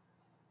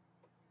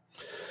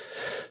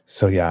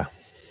 So yeah,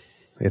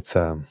 it's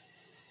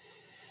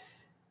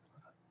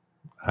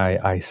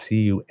I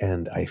see you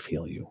and I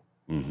feel you.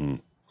 Mm-hmm.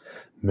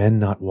 Men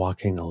not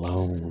walking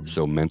alone.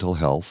 So mental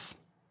health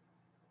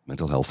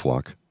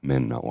walk.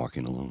 Men not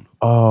walking alone.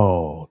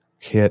 Oh,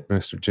 Kit,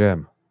 Mr.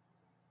 Jim.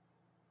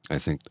 I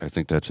think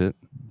that's it.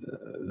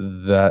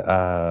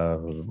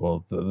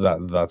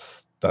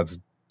 That's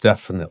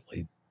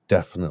definitely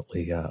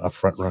a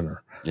front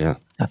runner. Yeah.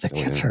 The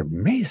kids are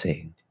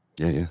amazing.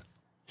 Yeah.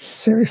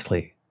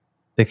 Seriously,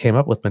 they came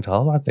up with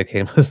mental health. They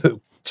came with,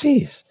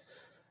 jeez.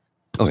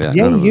 Oh yeah.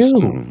 Yay, none of us,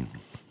 you.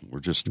 we're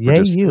just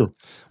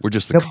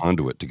the Yep.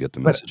 conduit to get the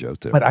message out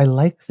there. But I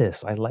like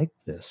this. I like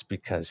this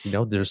because,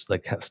 there's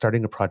like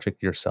starting a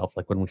project yourself.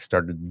 Like when we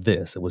started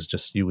this, it was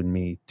just you and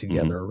me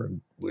together,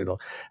 and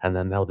and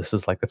then now this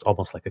is like, it's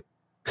almost like a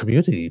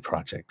community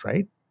project,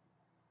 right?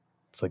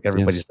 It's like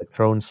everybody's like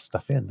throwing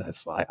stuff in.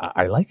 It's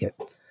I like it.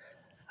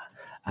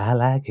 I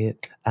like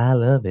it. I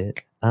love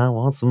it. I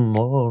want some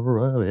more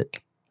of it.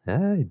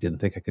 I didn't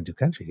think I could do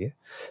country, yeah.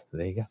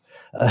 There you go.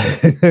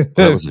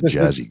 That was a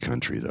jazzy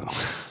country, though.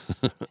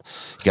 You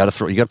got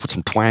to put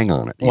some twang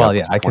on it.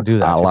 I could do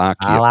that. I too. like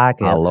it. I like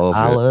it. I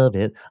love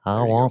it. I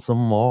There you want some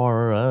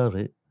more of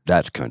it.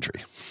 That's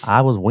country.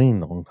 I was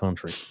weaned on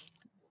country.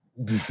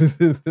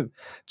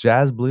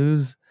 Jazz and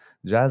blues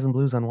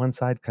on one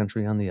side,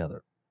 country on the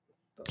other.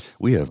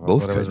 We have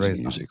both what I was kinds of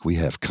raised on. music. We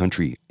have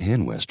country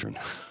and western.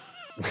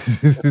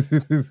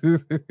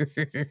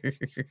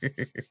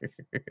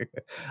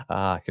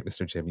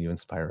 Mr. Jim, you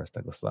inspire us,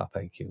 Douglas.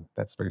 Thank you.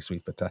 That's very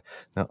sweet.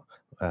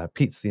 But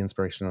Pete's the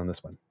inspiration on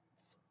this one.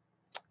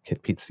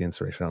 Pete's the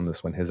inspiration on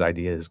this one. His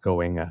idea is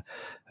going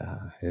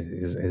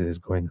is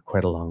going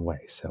quite a long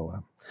way.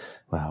 So,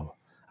 wow,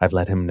 I've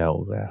let him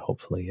know.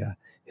 Hopefully,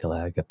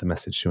 he'll get the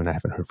message soon. I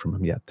haven't heard from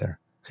him yet. There.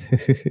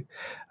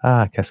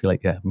 Cassie,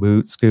 like, yeah,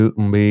 boot scoot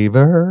and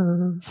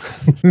beaver.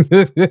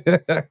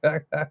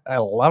 I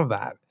love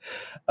that.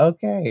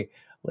 Okay,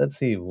 let's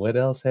see, what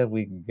else have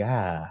we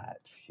got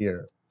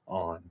here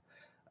on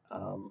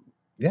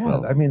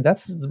Well- I mean,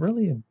 that's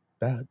really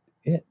about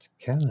it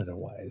Canada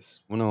wise.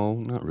 Well, no,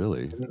 not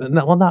really.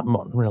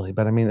 Not really,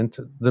 but I mean,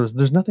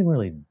 there's nothing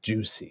really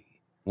juicy.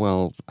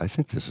 Well, I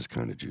think this is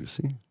kind of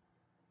juicy.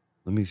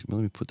 Let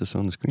me put this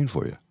on the screen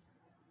for you.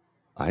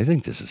 I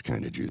think this is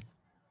kind of juicy.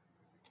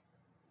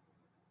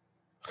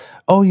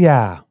 Oh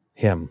yeah,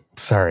 Him.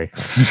 Sorry.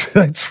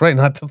 I try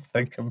not to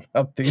think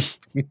about these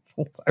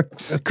people.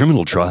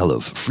 Criminal trial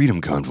of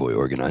Freedom Convoy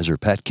organizer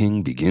Pat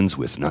King begins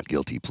with not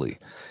guilty plea.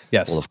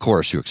 Yes. Well, of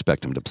course, you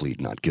expect him to plead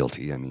not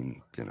guilty. I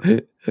mean, you know.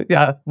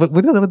 Yeah, but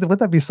would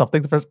that be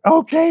something? The first,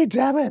 okay,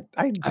 damn it,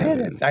 I did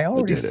it. I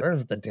already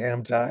served the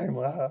damn time.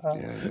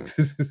 Yeah.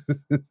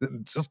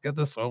 Just get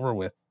this over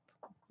with.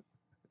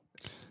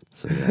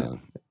 So yeah,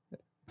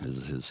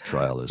 his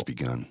trial has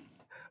begun.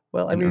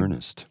 Well, I in mean,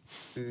 earnest.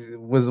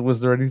 Was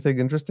there anything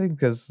interesting?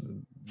 Because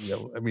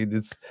I mean,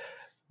 it's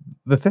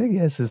the thing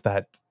is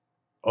that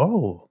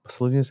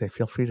Salonians say,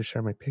 feel free to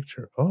share my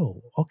picture.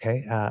 Oh,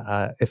 okay.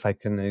 If I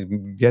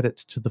can get it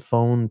to the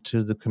phone,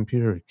 to the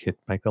computer kit,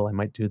 Michael, I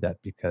might do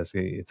that because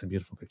it's a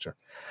beautiful picture.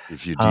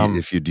 If you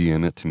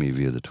DM it to me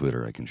via the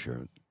Twitter, I can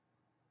share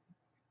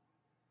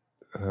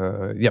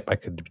it. Yep, I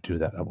could do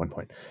that at one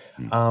point.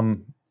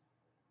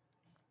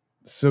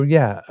 So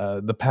yeah,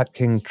 the Pat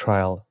King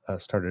trial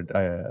started.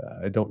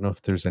 I don't know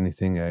if there's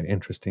anything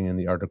interesting in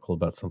the article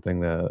about something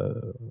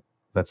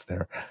that's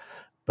there,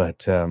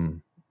 but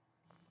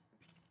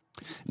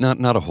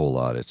not a whole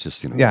lot. It's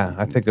just Yeah,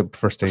 I think the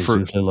first day is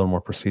usually a little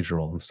more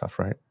procedural and stuff,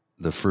 right?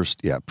 The first,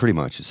 yeah, pretty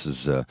much. This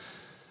is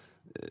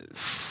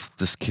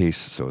this case.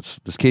 So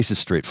this case is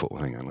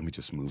straightforward. Hang on, let me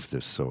just move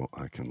this so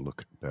I can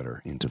look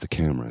better into the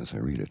camera as I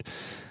read it.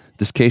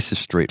 This case is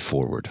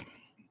straightforward.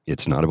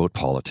 It's not about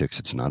politics.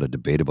 It's not a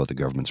debate about the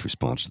government's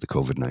response to the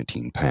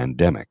COVID-19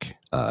 pandemic.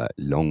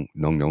 Long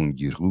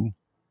Giroux,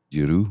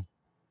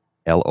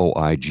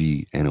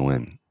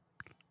 Loignon.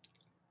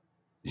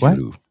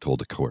 Giroux told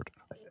the court.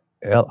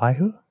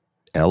 L-I-who?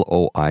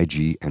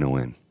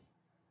 Loignon.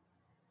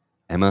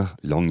 Emma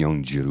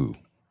Lognon Giroux.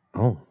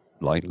 Oh.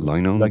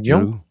 Lognon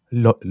Giroux?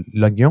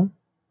 Lognon?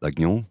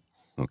 Lognon.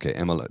 Okay,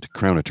 Emma, the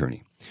Crown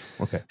Attorney.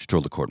 Okay. She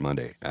told the court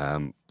Monday.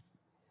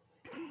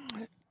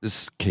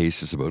 This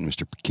case is about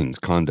Mr. King's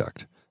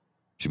conduct.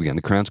 She began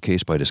the Crown's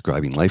case by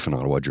describing life in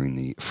Ottawa during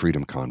the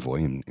Freedom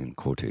Convoy, in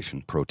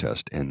quotation,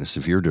 protest, and the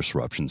severe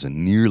disruptions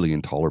and nearly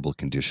intolerable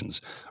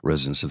conditions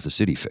residents of the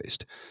city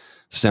faced.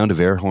 The sound of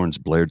air horns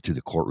blared through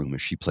the courtroom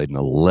as she played an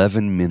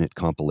 11-minute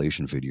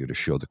compilation video to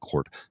show the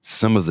court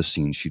some of the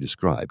scenes she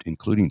described,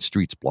 including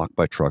streets blocked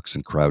by trucks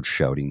and crowds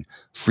shouting,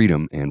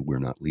 "Freedom" and "We're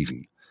not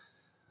leaving."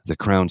 The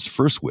Crown's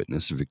first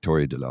witness,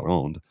 Victoria de la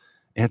Ronde,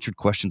 answered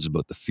questions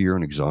about the fear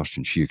and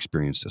exhaustion she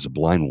experienced as a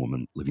blind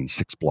woman living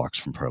 6 blocks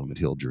from Parliament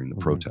Hill during the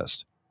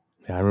protest.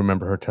 Yeah, I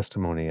remember her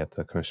testimony at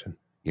the commission.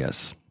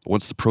 Yes.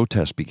 Once the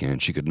protest began,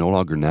 she could no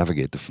longer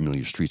navigate the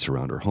familiar streets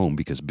around her home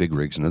because big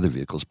rigs and other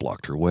vehicles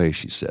blocked her way,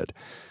 she said.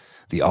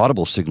 The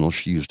audible signals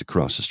she used to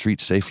cross the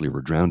street safely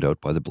were drowned out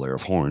by the blare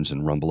of horns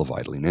and rumble of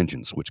idling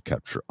engines, which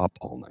kept her up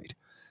all night.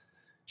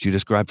 She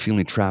described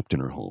feeling trapped in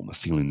her home, a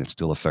feeling that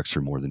still affects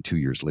her more than 2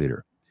 years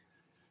later.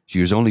 She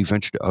has only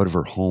ventured out of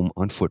her home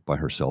on foot by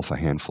herself a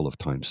handful of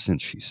times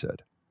since, she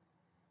said.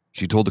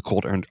 She told the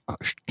court,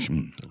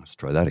 let's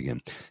try that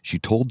again. She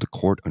told the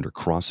court under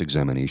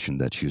cross-examination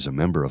that she is a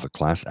member of a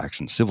class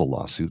action civil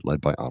lawsuit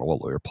led by Ottawa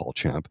lawyer Paul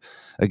Champ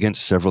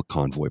against several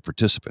convoy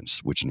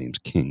participants, which names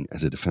King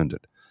as a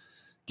defendant.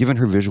 Given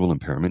her visual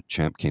impairment,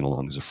 Champ came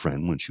along as a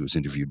friend when she was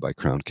interviewed by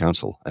Crown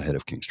Counsel ahead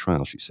of King's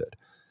trial, she said.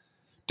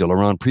 De la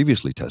Ronde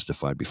previously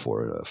testified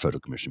before a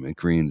federal commission of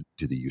inquiry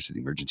into the use of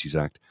the Emergencies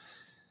Act.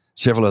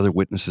 Several other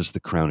witnesses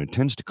the Crown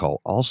intends to call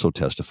also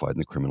testified in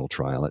the criminal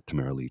trial at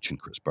Tamara Leach and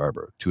Chris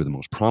Barber, 2 of the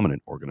most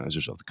prominent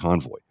organizers of the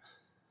convoy.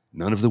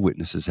 None of the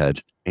witnesses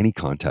had any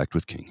contact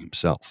with King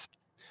himself.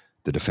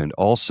 The defense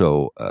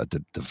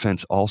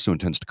also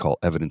intends to call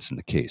evidence in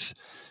the case.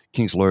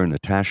 King's lawyer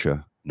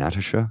Natasha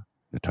Calvinho,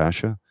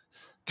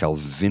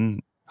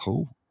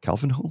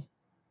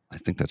 I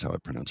think that's how I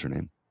pronounce her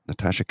name,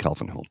 Natasha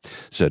Calvinho,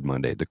 said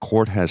Monday, the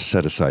court has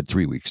set aside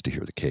 3 weeks to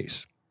hear the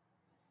case.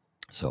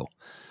 So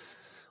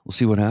we'll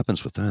see what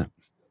happens with that.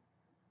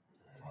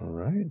 All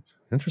right.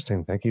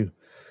 Interesting. Thank you.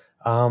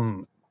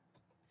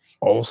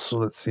 Also,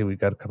 let's see. We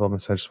got a couple of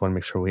minutes. I just want to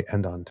make sure we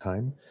end on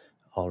time.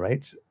 All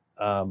right.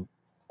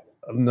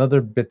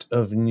 Another bit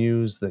of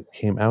news that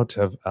came out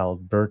of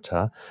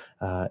Alberta.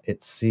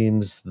 It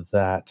seems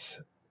that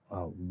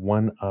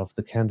one of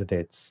the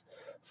candidates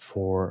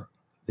for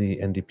the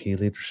NDP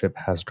leadership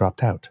has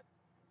dropped out.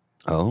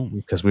 Oh,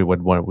 because we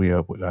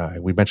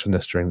mentioned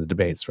this during the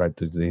debates, right?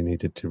 They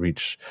needed to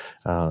reach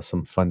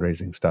some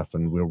fundraising stuff,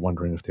 and we were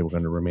wondering if they were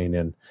going to remain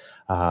in.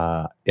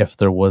 If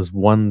there was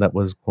one that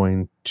was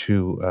going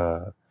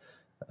to,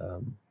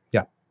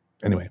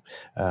 Anyway,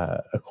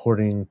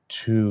 according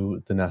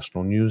to the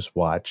National News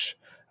Watch,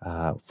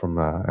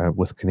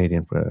 with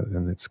Canadian,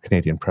 and it's a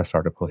Canadian press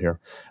article here,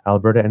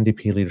 Alberta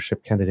NDP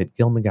leadership candidate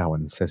Gil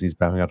McGowan says he's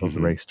bowing out of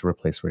the race to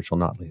replace Rachel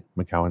Notley.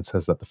 McGowan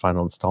says that the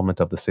final installment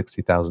of the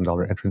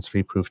 $60,000 entrance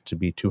fee proved to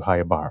be too high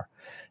a bar.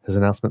 His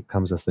announcement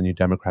comes as the New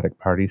Democratic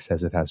Party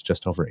says it has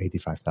just over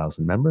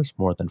 85,000 members,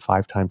 more than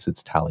 5 times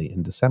its tally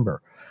in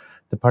December.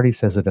 The party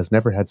says it has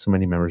never had so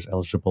many members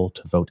eligible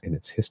to vote in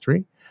its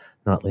history.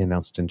 Notley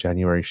announced in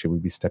January she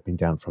would be stepping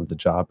down from the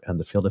job, and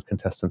the field of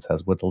contestants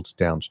has whittled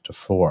down to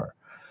 4.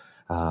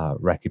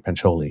 Raki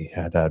Pancholi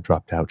had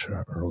dropped out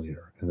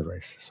earlier in the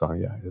race. So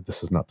yeah,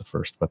 this is not the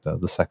first, but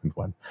the second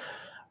one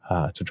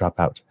to drop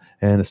out.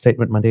 In a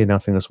statement Monday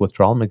announcing his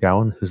withdrawal,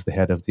 McGowan, who's the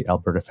head of the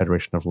Alberta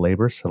Federation of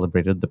Labour,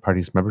 celebrated the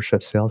party's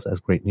membership sales as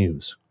great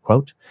news.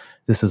 Quote,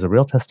 "This is a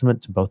real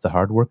testament to both the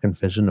hard work and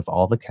vision of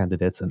all the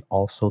candidates and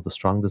also the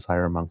strong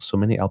desire among so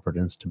many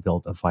Albertans to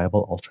build a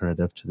viable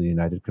alternative to the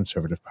United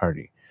Conservative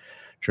Party."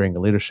 During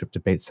a leadership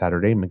debate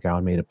Saturday,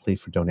 McGowan made a plea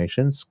for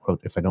donations. Quote,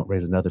 "If I don't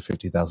raise another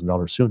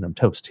 $50,000 soon, I'm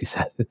toast," he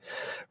said.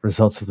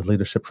 Results of the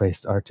leadership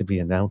race are to be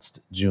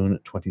announced June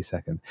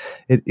 22nd.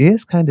 It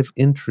is kind of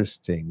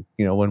interesting,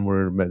 when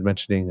we're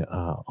mentioning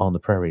on the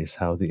prairies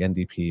how the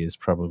NDP is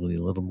probably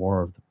a little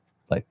more of the,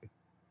 like,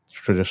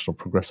 traditional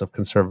progressive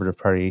conservative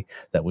party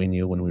that we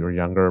knew when we were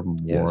younger,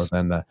 more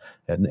than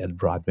an Ed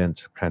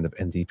Broadbent kind of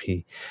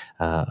NDP,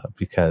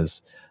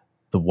 because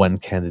the one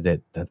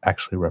candidate that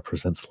actually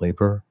represents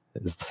Labour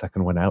is the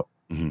second one out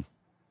in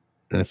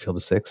a field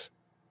of 6.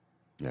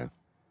 Yeah.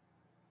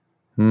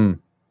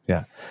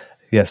 Yeah.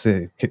 Yes,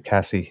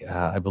 Cassie,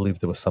 I believe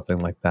there was something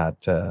like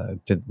that.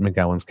 Did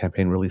McGowan's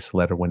campaign release a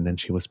letter when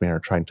Nenshi was mayor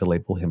trying to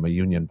label him a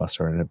union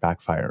busser, and it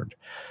backfired?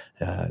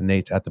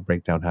 Nate at the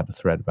breakdown had a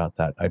thread about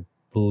that. I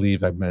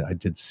believe I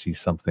did see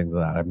something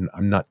that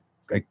I'm not.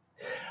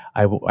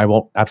 I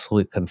won't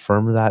absolutely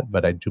confirm that,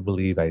 but I do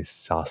believe I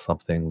saw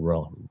something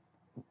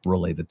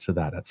related to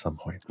that at some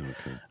point.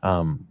 Okay.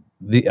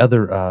 The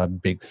other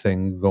big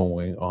thing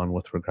going on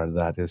with regard to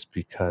that is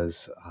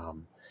because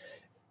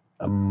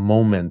a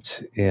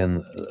moment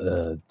in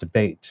the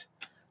debate,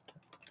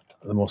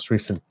 the most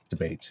recent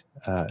debate,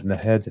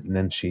 Naheed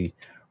Nenshi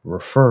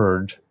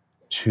referred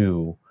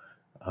to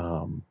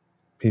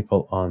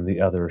people on the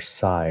other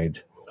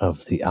side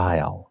of the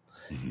aisle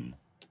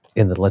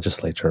in the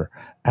legislature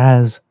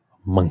as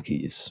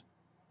monkeys.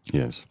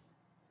 Yes.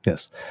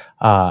 Yes.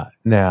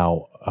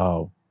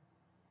 Now,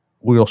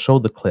 we'll show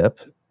the clip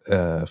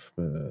of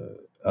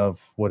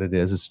what it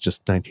is. It's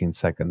just 19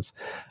 seconds.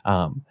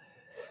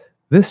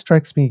 This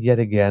strikes me yet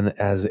again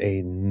as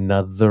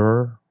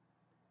another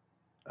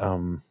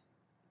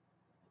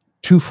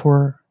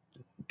twofer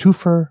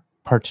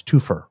part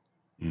twofer.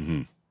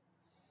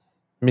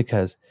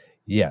 Because,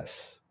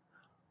 yes,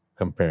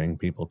 comparing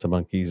people to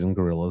monkeys and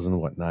gorillas and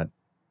whatnot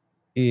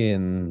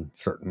in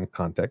certain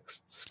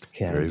contexts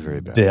can Very, very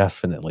bad.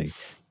 definitely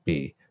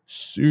be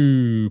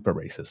super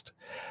racist.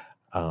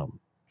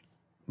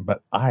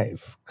 But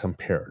I've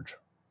compared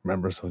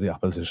members of the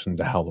opposition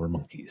to howler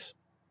monkeys.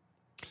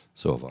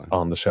 So have I.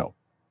 On the show,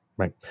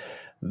 right?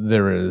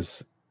 There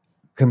is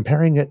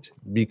comparing it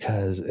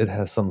because it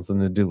has something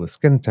to do with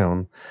skin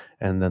tone,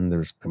 and then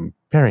there's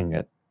comparing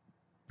it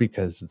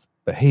because it's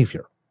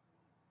behavior.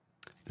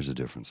 There's a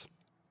difference.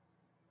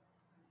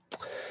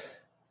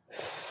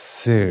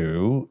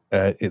 So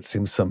it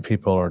seems some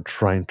people are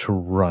trying to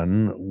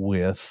run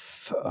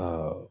with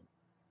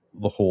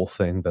the whole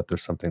thing that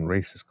there's something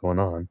racist going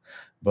on.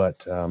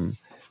 But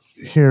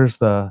here's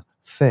the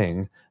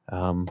thing.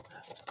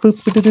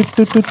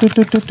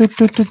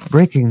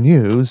 Breaking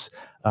news.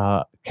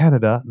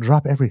 Canada,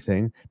 drop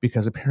everything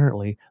because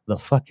apparently the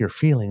Fuck Your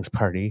Feelings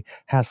party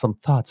has some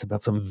thoughts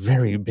about some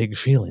very big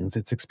feelings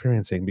it's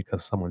experiencing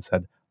because someone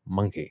said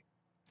monkey.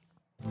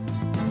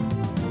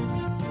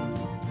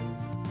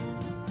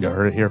 You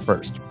heard it here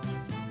first.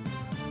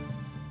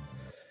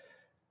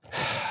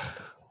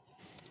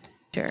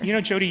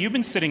 Sure. Jody, you've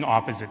been sitting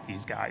opposite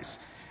these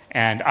guys,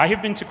 and I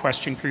have been to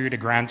question period a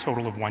grand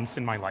total of once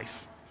in my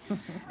life.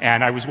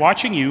 And I was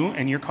watching you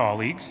and your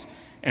colleagues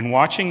and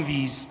watching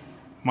these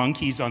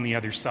monkeys on the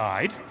other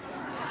side.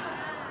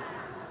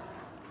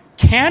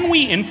 Can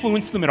we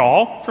influence them at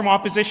all from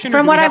opposition?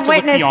 From or do what we have I've to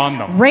witnessed, look beyond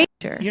them?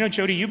 Sure.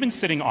 Jody, you've been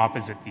sitting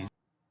opposite these.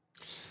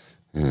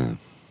 Yeah.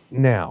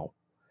 Now,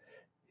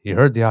 you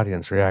heard the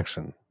audience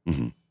reaction.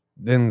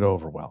 Didn't go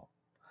over well.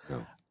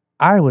 No.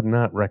 I would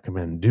not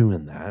recommend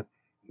doing that.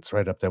 It's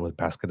right up there with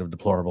basket of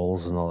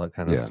deplorables and all that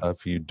kind of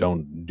stuff. You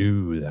don't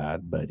do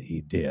that, but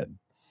he did.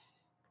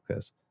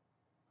 Because,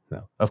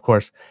 no, of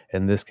course,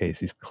 in this case,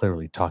 he's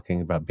clearly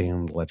talking about being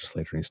in the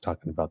legislature. He's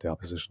talking about the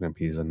opposition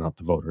MPs and not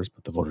the voters,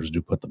 but the voters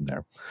do put them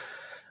there.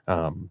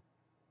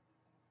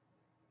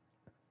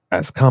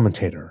 As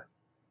commentator,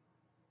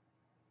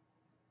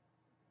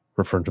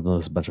 referring to them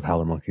as a bunch of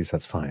howler monkeys,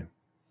 that's fine.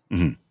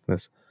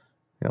 Because,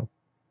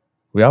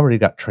 we already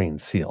got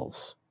trained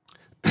seals,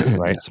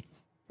 right? Yes.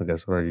 I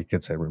guess, or you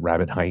could say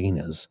rabid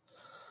hyenas.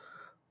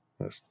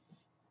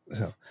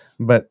 So,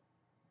 but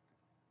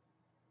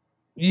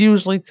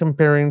usually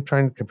trying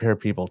to compare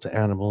people to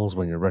animals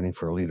when you're running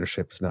for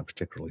leadership is not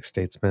particularly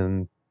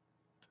statesman.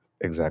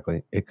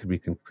 Exactly. It could be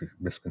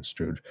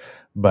misconstrued.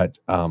 But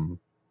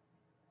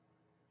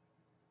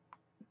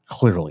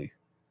clearly,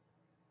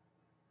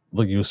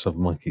 the use of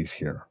monkeys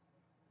here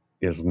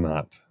is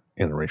not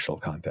in a racial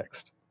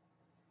context.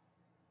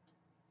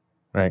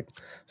 Right?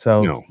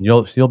 So No.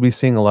 you'll be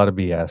seeing a lot of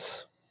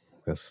BS.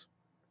 This,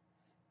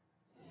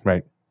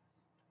 right?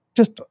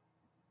 Just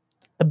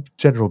a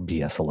general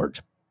BS alert.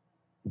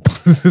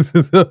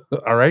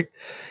 All right.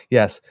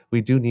 Yes,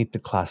 we do need to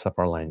class up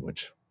our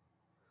language.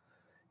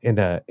 in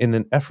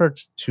an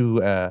effort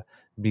to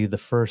be the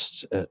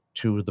first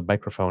to the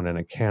microphone and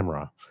a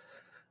camera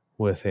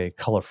with a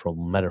colorful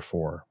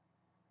metaphor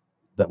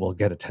that will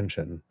get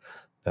attention,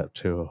 that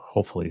to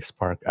hopefully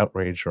spark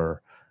outrage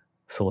or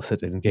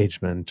solicit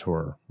engagement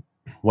or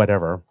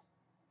whatever.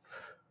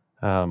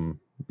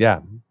 Yeah,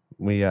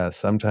 we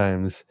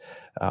sometimes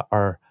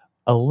are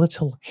a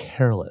little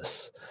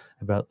careless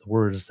about the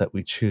words that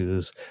we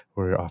choose.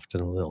 We're often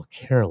a little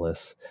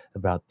careless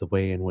about the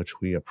way in which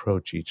we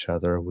approach each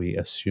other. We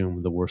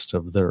assume the worst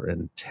of their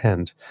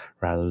intent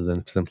rather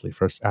than simply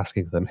first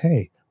asking them,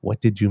 hey,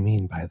 what did you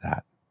mean by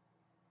that?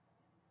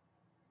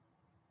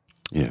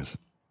 Yes.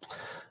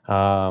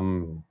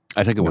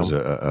 I think it was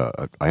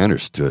I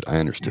understood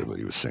what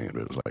he was saying,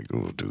 but it was like,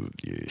 oh, dude,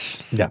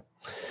 yes. Yeah.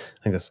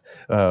 I guess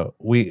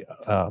we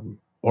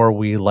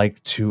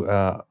like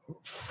to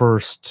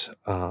first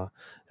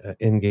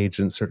engage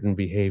in certain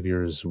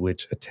behaviors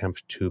which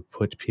attempt to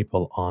put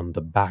people on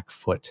the back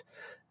foot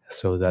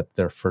so that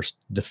they're first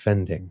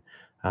defending,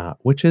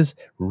 which is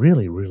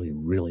really, really,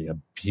 really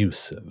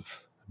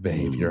abusive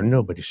behavior.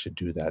 Nobody should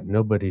do that.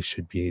 Nobody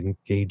should be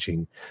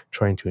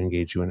trying to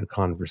engage you in a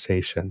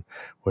conversation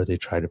where they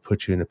try to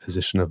put you in a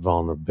position of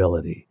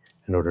vulnerability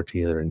in order to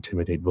either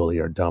intimidate, bully,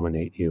 or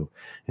dominate you,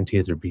 and to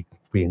either be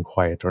being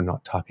quiet or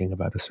not talking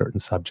about a certain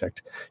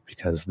subject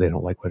because they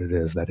don't like what it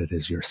is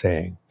you're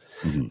saying.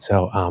 Mm-hmm.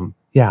 So,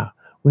 yeah,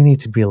 we need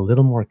to be a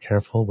little more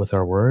careful with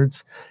our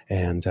words.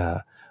 And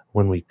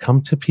when we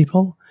come to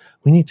people,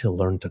 we need to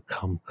learn to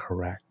come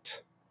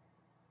correct.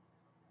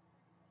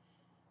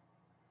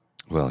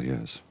 Well,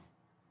 yes.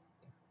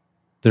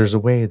 There's a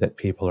way that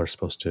people are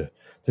supposed to,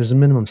 there's a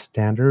minimum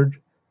standard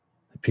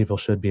that people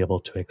should be able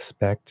to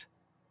expect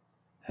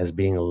as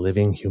being a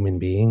living human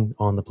being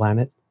on the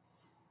planet,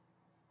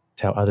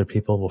 to how other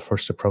people will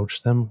first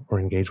approach them or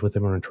engage with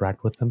them or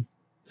interact with them.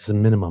 There's a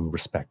minimum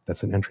respect.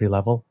 That's an entry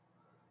level.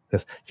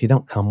 Because if you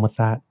don't come with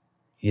that,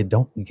 you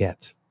don't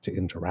get to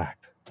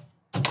interact.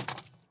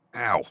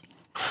 Ow.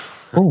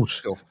 Oh,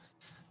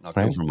 knocked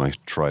over my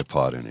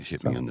tripod and it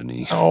hit me on the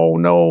knee. Oh,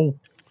 no.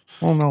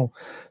 Oh, no.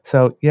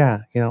 So, yeah,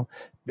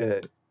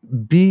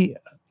 be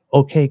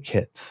okay,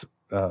 kids,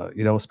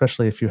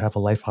 especially if you have a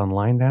life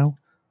online now,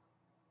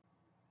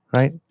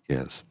 right?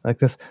 Yes. Like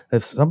this,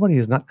 if somebody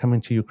is not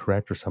coming to you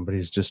correct or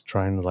somebody's just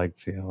trying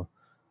to,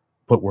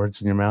 put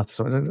words in your mouth,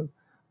 so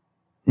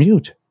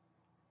mute.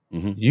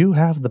 Mm-hmm. You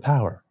have the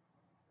power.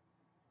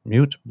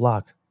 Mute,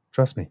 block.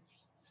 Trust me.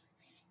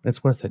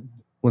 It's worth it.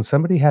 When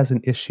somebody has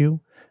an issue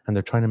and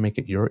they're trying to make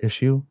it your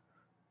issue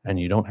and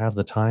you don't have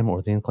the time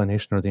or the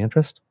inclination or the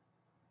interest,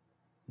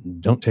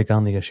 don't take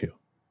on the issue.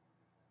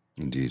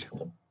 Indeed.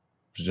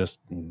 Just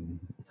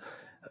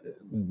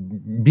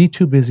be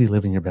too busy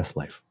living your best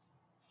life.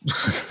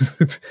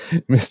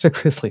 Mr.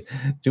 Grizzly,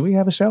 do we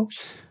have a show?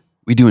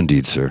 We do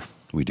indeed, sir.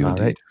 We do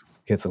indeed. Right.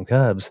 Get some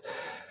Kubs.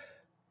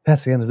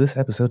 That's the end of this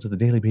episode of the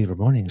Daily Beaver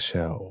Morning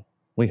Show.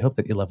 We hope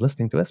that you love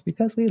listening to us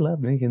because we love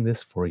making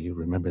this for you.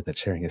 Remember that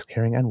sharing is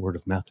caring and word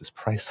of mouth is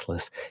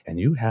priceless, and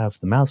you have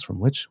the mouths from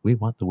which we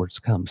want the words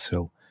to come.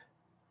 So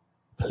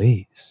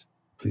please,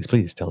 please,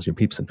 please tell your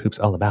peeps and poops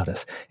all about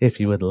us. If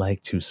you would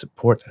like to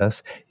support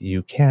us,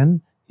 you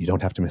can. You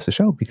don't have to miss a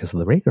show because of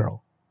the Ray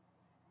Girl.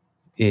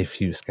 If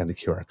you scan the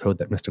QR code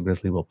that Mr.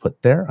 Grizzly will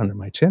put there under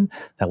my chin,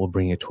 that will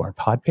bring you to our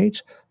pod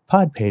page,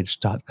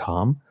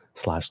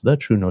 podpage.com/The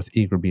True North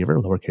Eager Beaver,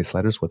 lowercase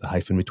letters with a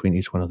hyphen between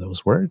each one of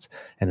those words.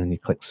 And then you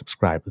click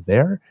subscribe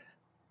there.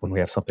 When we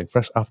have something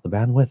fresh off the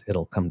bandwidth,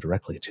 it'll come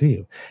directly to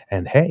you.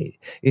 And hey,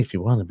 if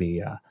you want to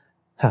be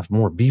have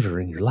more beaver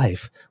in your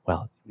life,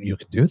 well, you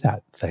can do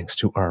that thanks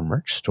to our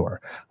merch store,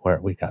 where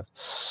we got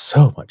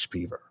so much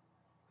beaver.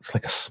 It's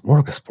like a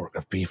smorgasbord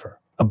of beaver,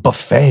 a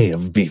buffet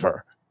of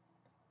beaver.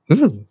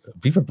 Ooh, a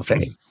beaver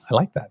buffet. I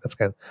like that.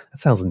 That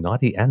sounds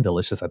naughty and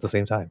delicious at the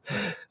same time.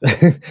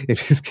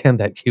 If you scan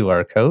that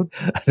QR code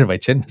under my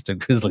chin, Mr.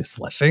 Grizzly's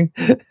flushing,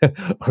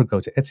 or go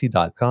to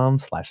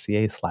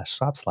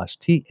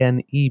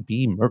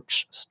etsy.com/ca/shop/TNEB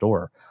merch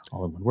store,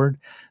 all in one word.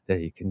 There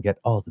you can get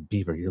all the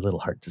beaver your little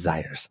heart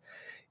desires.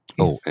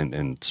 Oh,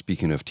 and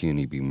speaking of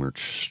TNEB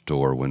merch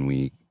store, when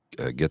we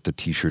get the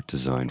t-shirt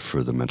design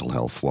for the mental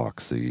health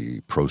walk,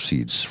 the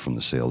proceeds from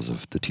the sales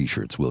of the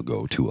t-shirts will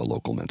go to a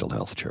local mental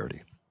health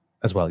charity.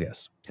 As well,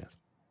 yes.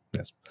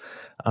 Yes.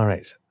 All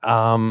right.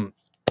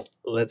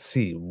 Let's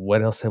see.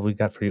 What else have we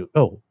got for you?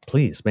 Oh,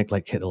 please make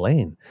like Kit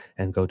Elaine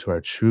and go to our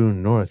True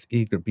North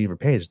Eager Beaver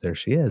page. There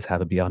she is.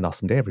 Have a beyond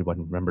awesome day, everyone.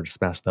 Remember to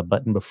smash the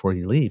button before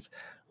you leave.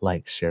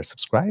 Like, share,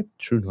 subscribe.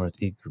 True North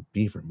Eager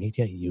Beaver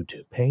Media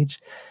YouTube page.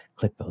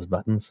 Click those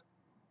buttons.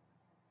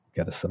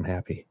 Get us some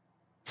happy.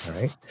 All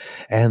right.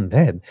 And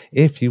then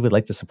if you would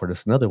like to support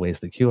us in other ways,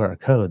 the QR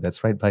code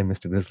that's right by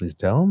Mr. Grizzly's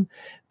dome,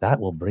 that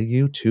will bring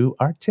you to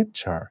our tip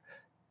jar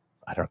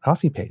at our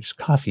coffee page,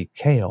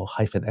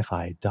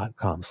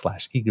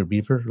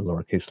 coffee.ko-fi.com/eagerbeaver,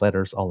 lowercase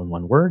letters, all in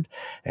one word.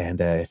 And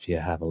if you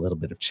have a little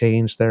bit of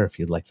change there, if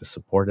you'd like to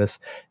support us,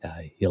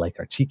 you like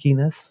our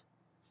cheekiness,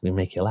 we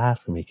make you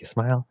laugh, we make you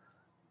smile.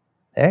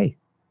 Hey,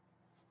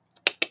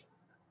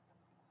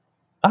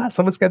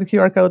 Someone scanned the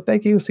QR code.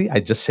 Thank you. See, I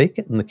just shake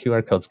it and the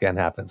QR code scan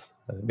happens.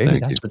 Maybe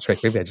Thank that's you. the trick.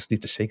 Maybe I just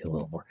need to shake it a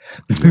little more.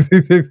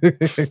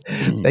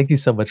 Thank you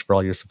so much for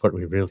all your support.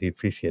 We really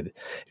appreciate it.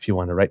 If you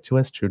want to write to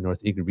us,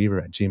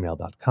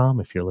 truenortheagerbeaver@gmail.com.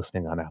 If you're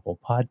listening on Apple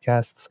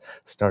Podcasts,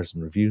 stars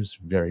and reviews,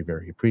 very,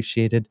 very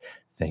appreciated.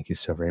 Thank you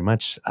so very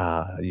much.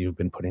 You've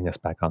been putting us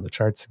back on the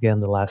charts again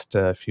the last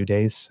few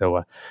days.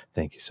 So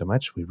thank you so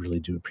much. We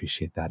really do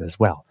appreciate that as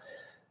well.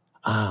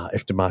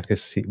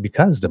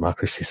 Because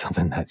democracy is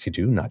something that you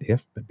do, not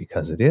if, but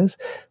because it is,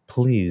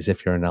 please,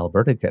 if you're in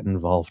Alberta, get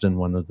involved in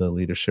one of the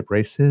leadership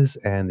races.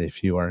 And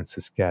if you are in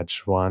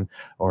Saskatchewan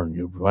or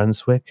New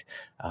Brunswick,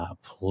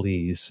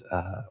 please,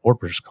 or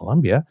British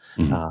Columbia,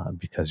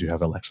 because you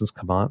have elections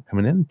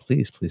coming in,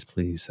 please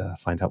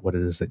find out what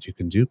it is that you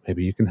can do.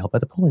 Maybe you can help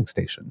at a polling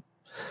station.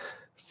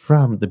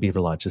 From the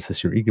Beaver Lodge, this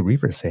is your Eager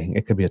Beaver saying,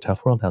 it could be a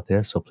tough world out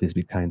there, so please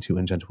be kind to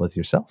and gentle with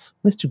yourself.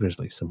 Mr.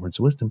 Grizzly, some words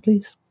of wisdom,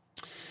 please.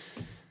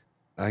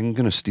 I'm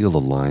going to steal the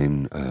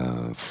line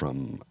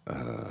from,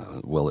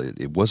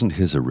 it wasn't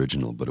his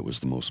original, but it was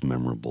the most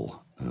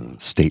memorable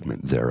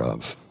statement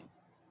thereof.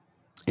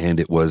 And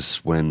it was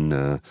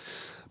when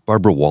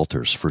Barbara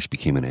Walters first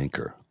became an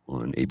anchor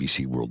on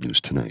ABC World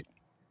News Tonight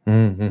back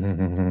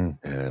in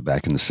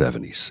the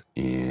 70s.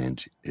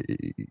 And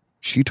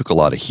she took a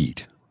lot of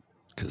heat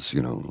because,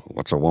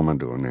 what's a woman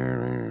doing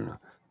there?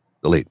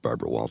 The late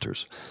Barbara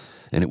Walters.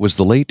 And it was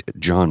the late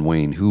John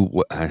Wayne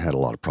who, I had a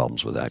lot of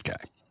problems with that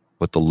guy.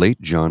 But the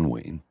late John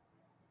Wayne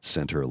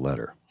sent her a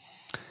letter.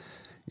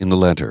 In the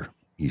letter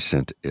he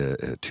sent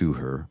to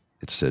her,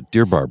 it said,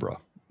 "Dear Barbara,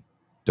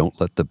 don't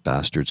let the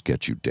bastards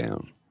get you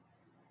down.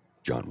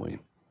 John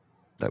Wayne."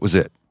 That was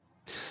it.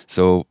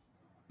 So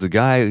the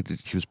guy,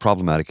 he was a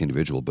problematic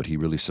individual, but he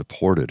really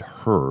supported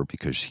her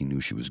because he knew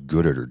she was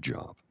good at her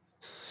job.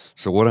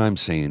 So what I'm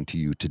saying to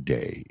you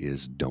today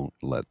is don't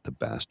let the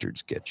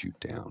bastards get you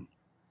down.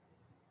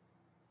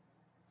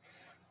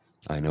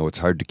 I know it's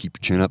hard to keep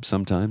your chin up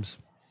sometimes.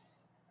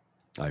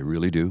 I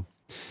really do,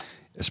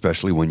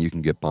 especially when you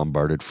can get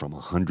bombarded from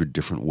 100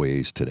 different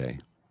ways today.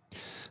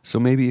 So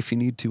maybe if you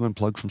need to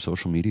unplug from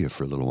social media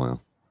for a little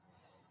while,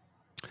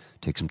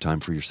 take some time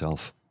for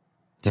yourself.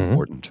 It's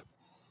important.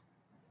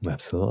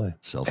 Absolutely.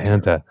 Self-care.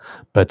 And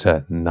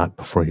but not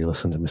before you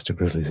listen to Mr.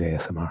 Grizzly's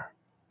ASMR.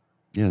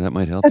 Yeah, that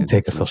might help. And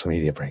take a social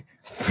media break.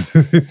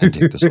 And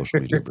take the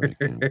social media break.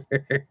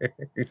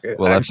 Yeah.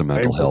 Well, that's a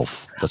mental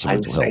health. That's a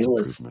mental health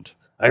improvement.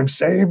 I'm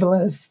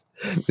shameless.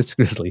 Mr.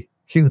 Grizzly,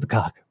 cue the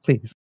cock,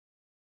 please.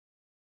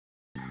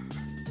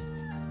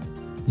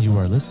 You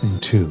are listening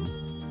to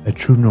a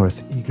True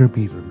North Eager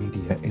Beaver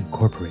Media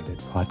Incorporated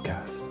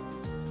podcast.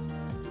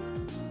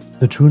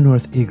 The True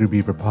North Eager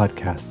Beaver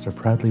podcasts are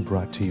proudly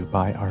brought to you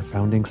by our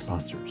founding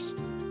sponsors,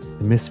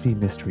 the Misfit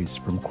Mysteries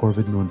from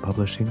Corvid Moon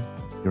Publishing,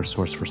 your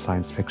source for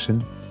science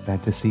fiction,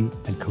 fantasy,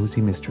 and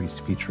cozy mysteries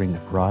featuring a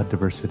broad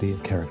diversity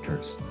of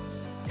characters,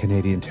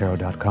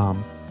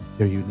 CanadianTarot.com,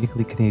 their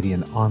uniquely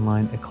Canadian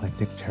online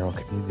eclectic tarot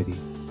community,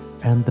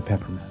 and the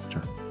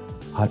Peppermaster,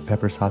 hot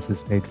pepper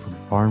sauces made from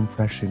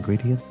farm-fresh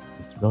ingredients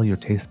to thrill your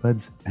taste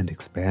buds and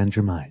expand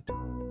your mind.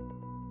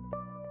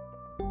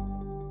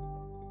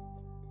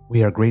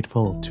 We are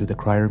grateful to the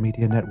Crier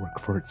Media Network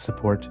for its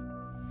support,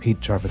 Pete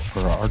Jarvis for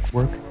our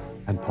artwork,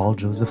 and Paul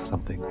Joseph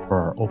Something for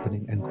our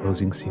opening and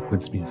closing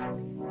sequence music.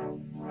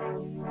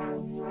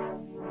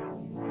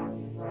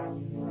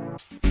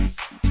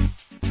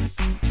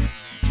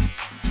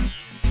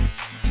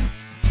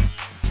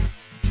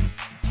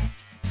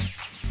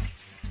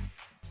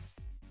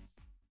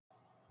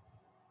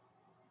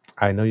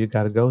 I know you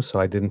got to go, so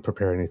I didn't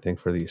prepare anything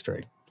for the Easter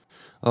egg.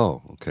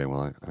 Oh, okay.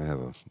 Well, I have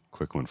a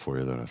quick one for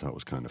you that I thought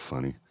was kind of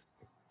funny.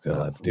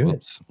 Let's do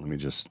it. Let me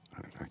just,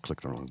 I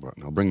clicked the wrong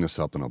button. I'll bring this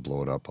up and I'll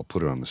blow it up. I'll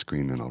put it on the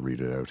screen and I'll read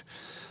it out.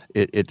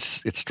 It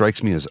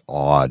strikes me as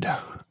odd.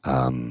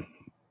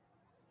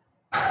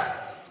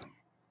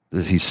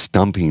 He's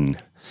stumping.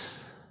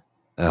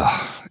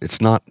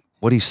 It's not,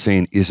 what he's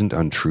saying isn't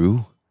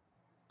untrue,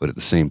 but at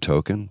the same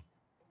token,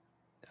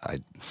 here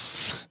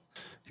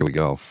we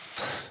go.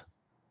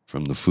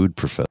 From the food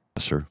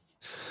professor.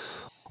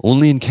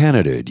 Only in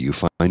Canada do you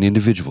find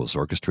individuals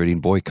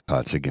orchestrating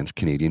boycotts against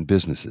Canadian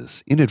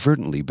businesses,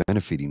 inadvertently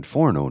benefiting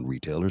foreign-owned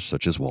retailers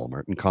such as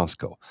Walmart and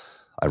Costco.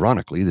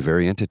 Ironically, the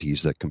very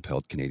entities that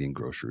compelled Canadian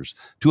grocers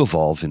to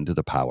evolve into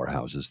the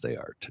powerhouses they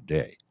are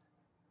today.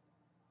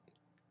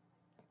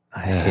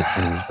 I hate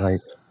when he's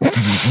right.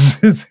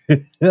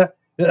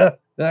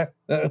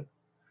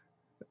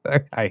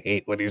 I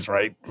hate when he's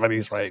right, but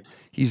he's right.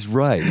 He's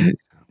right.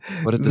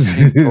 But at the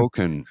same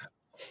token,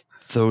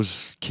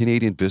 those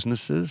Canadian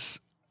businesses,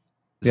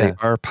 they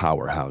are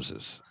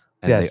powerhouses,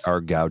 and they are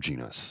gouging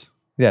us.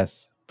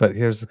 Yes, but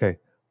here's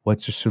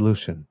what's your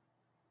solution?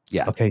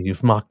 Yeah. Okay,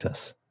 you've mocked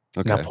us.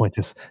 Okay.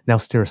 Now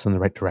steer us in the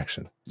right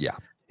direction. Yeah.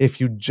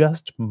 If you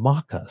just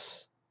mock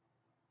us,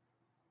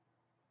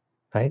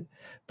 right?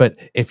 But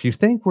if you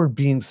think we're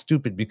being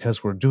stupid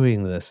because we're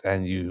doing this,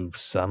 and you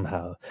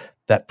somehow,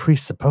 that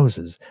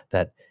presupposes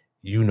that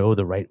you know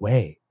the right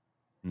way,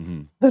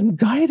 then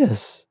guide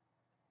us.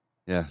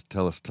 Yeah,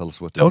 tell us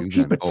what to Don't do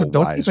keep then. it for,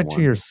 don't keep wise it to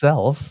one.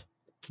 yourself.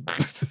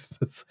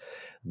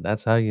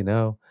 That's how you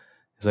know.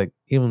 It's like,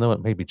 even though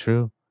it may be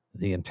true,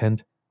 the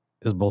intent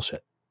is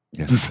bullshit.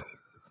 Yeah.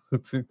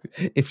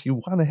 If you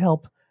want to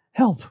help,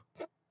 help.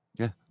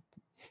 Yeah.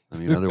 I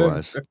mean,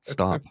 otherwise,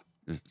 stop.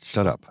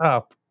 Shut up.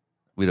 Stop.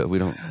 We don't, you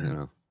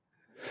know,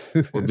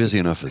 we're busy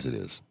enough as it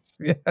is.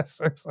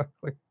 Yes,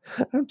 exactly.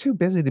 I'm too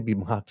busy to be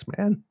mocked,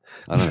 man.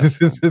 I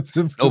don't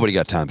know. Nobody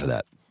got time for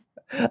that.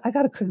 I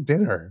got to cook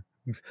dinner.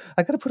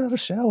 I got to put out a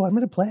show. I'm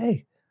going to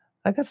play.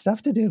 I got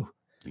stuff to do.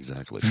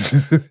 Exactly.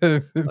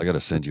 I got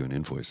to send you an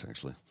invoice,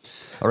 actually.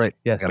 All right.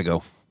 Yes. Got to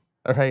go.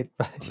 All right.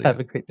 Bye. See ya. Have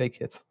a great day,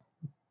 kids.